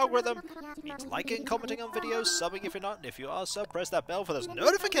appease the algorithm means liking, commenting on videos, subbing if you're not, and if you are sub, press that bell for those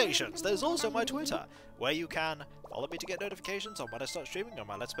notifications. There's also my Twitter, where you can follow me to get notifications on when I start streaming, on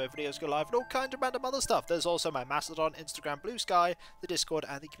my Let's Play videos go live, and all kinds of random other stuff. There's also my Mastodon, Instagram, Blue Sky, the Discord,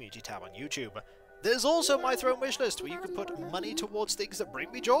 and the community tab on YouTube. There's also my Throne wishlist, where you can put money towards things that bring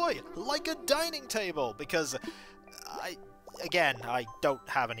me joy, like a dining table, because Again, I don't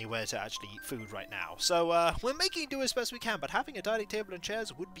have anywhere to actually eat food right now, so we're making do as best we can, but having a dining table and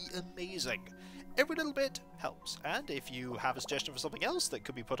chairs would be amazing. Every little bit helps, and if you have a suggestion for something else that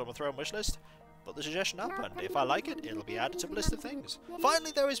could be put on the Throne wish list, put the suggestion up, and if I like it, it'll be added to the list of things.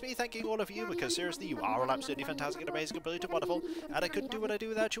 Finally, there is me thanking all of you, because seriously, you are all absolutely fantastic and amazing and brilliant and wonderful, and I couldn't do what I do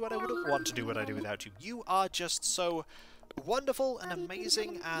without you, and I wouldn't want to do what I do without you. You are just so wonderful and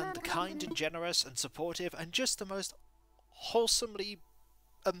amazing and kind and generous and supportive and just the most wholesomely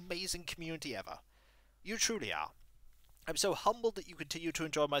amazing community ever. You truly are. I'm so humbled that you continue to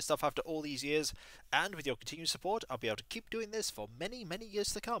enjoy my stuff after all these years, and with your continued support, I'll be able to keep doing this for many, many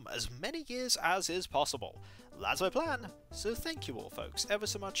years to come, as many years as is possible. That's my plan, so thank you all, folks, ever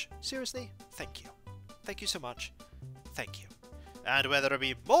so much. Seriously, thank you. Thank you so much. Thank you. And whether it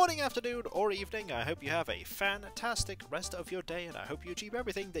be morning, afternoon, or evening, I hope you have a fantastic rest of your day, and I hope you achieve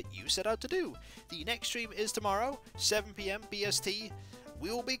everything that you set out to do. The next stream is tomorrow, 7 PM BST.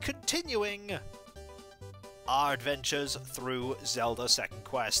 We will be continuing our adventures through Zelda Second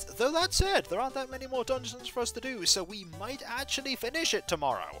Quest. Though that said, there aren't that many more dungeons for us to do, so we might actually finish it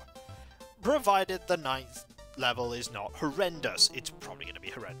tomorrow. Provided the 9th level is not horrendous. It's probably going to be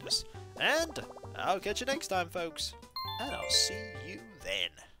horrendous. And I'll catch you next time, folks. And I'll see you then.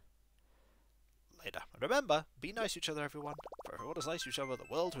 Later. And remember, be nice to each other, everyone. For if everyone was nice to each other,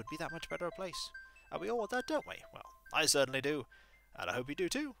 the world would be that much better a place. And we all want that, don't we? Well, I certainly do. And I hope you do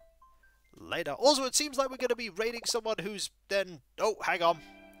too. Later. Also, it seems like we're going to be raiding someone who's then... Oh, hang on.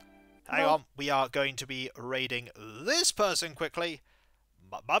 Hang on. We are going to be raiding this person quickly.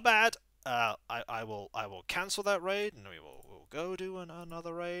 My bad. I will cancel that raid, and we'll go do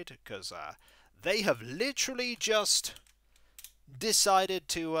another raid, because they have literally just decided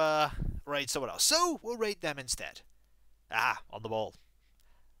to raid someone else. So we'll raid them instead. On the ball.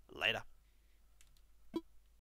 Later.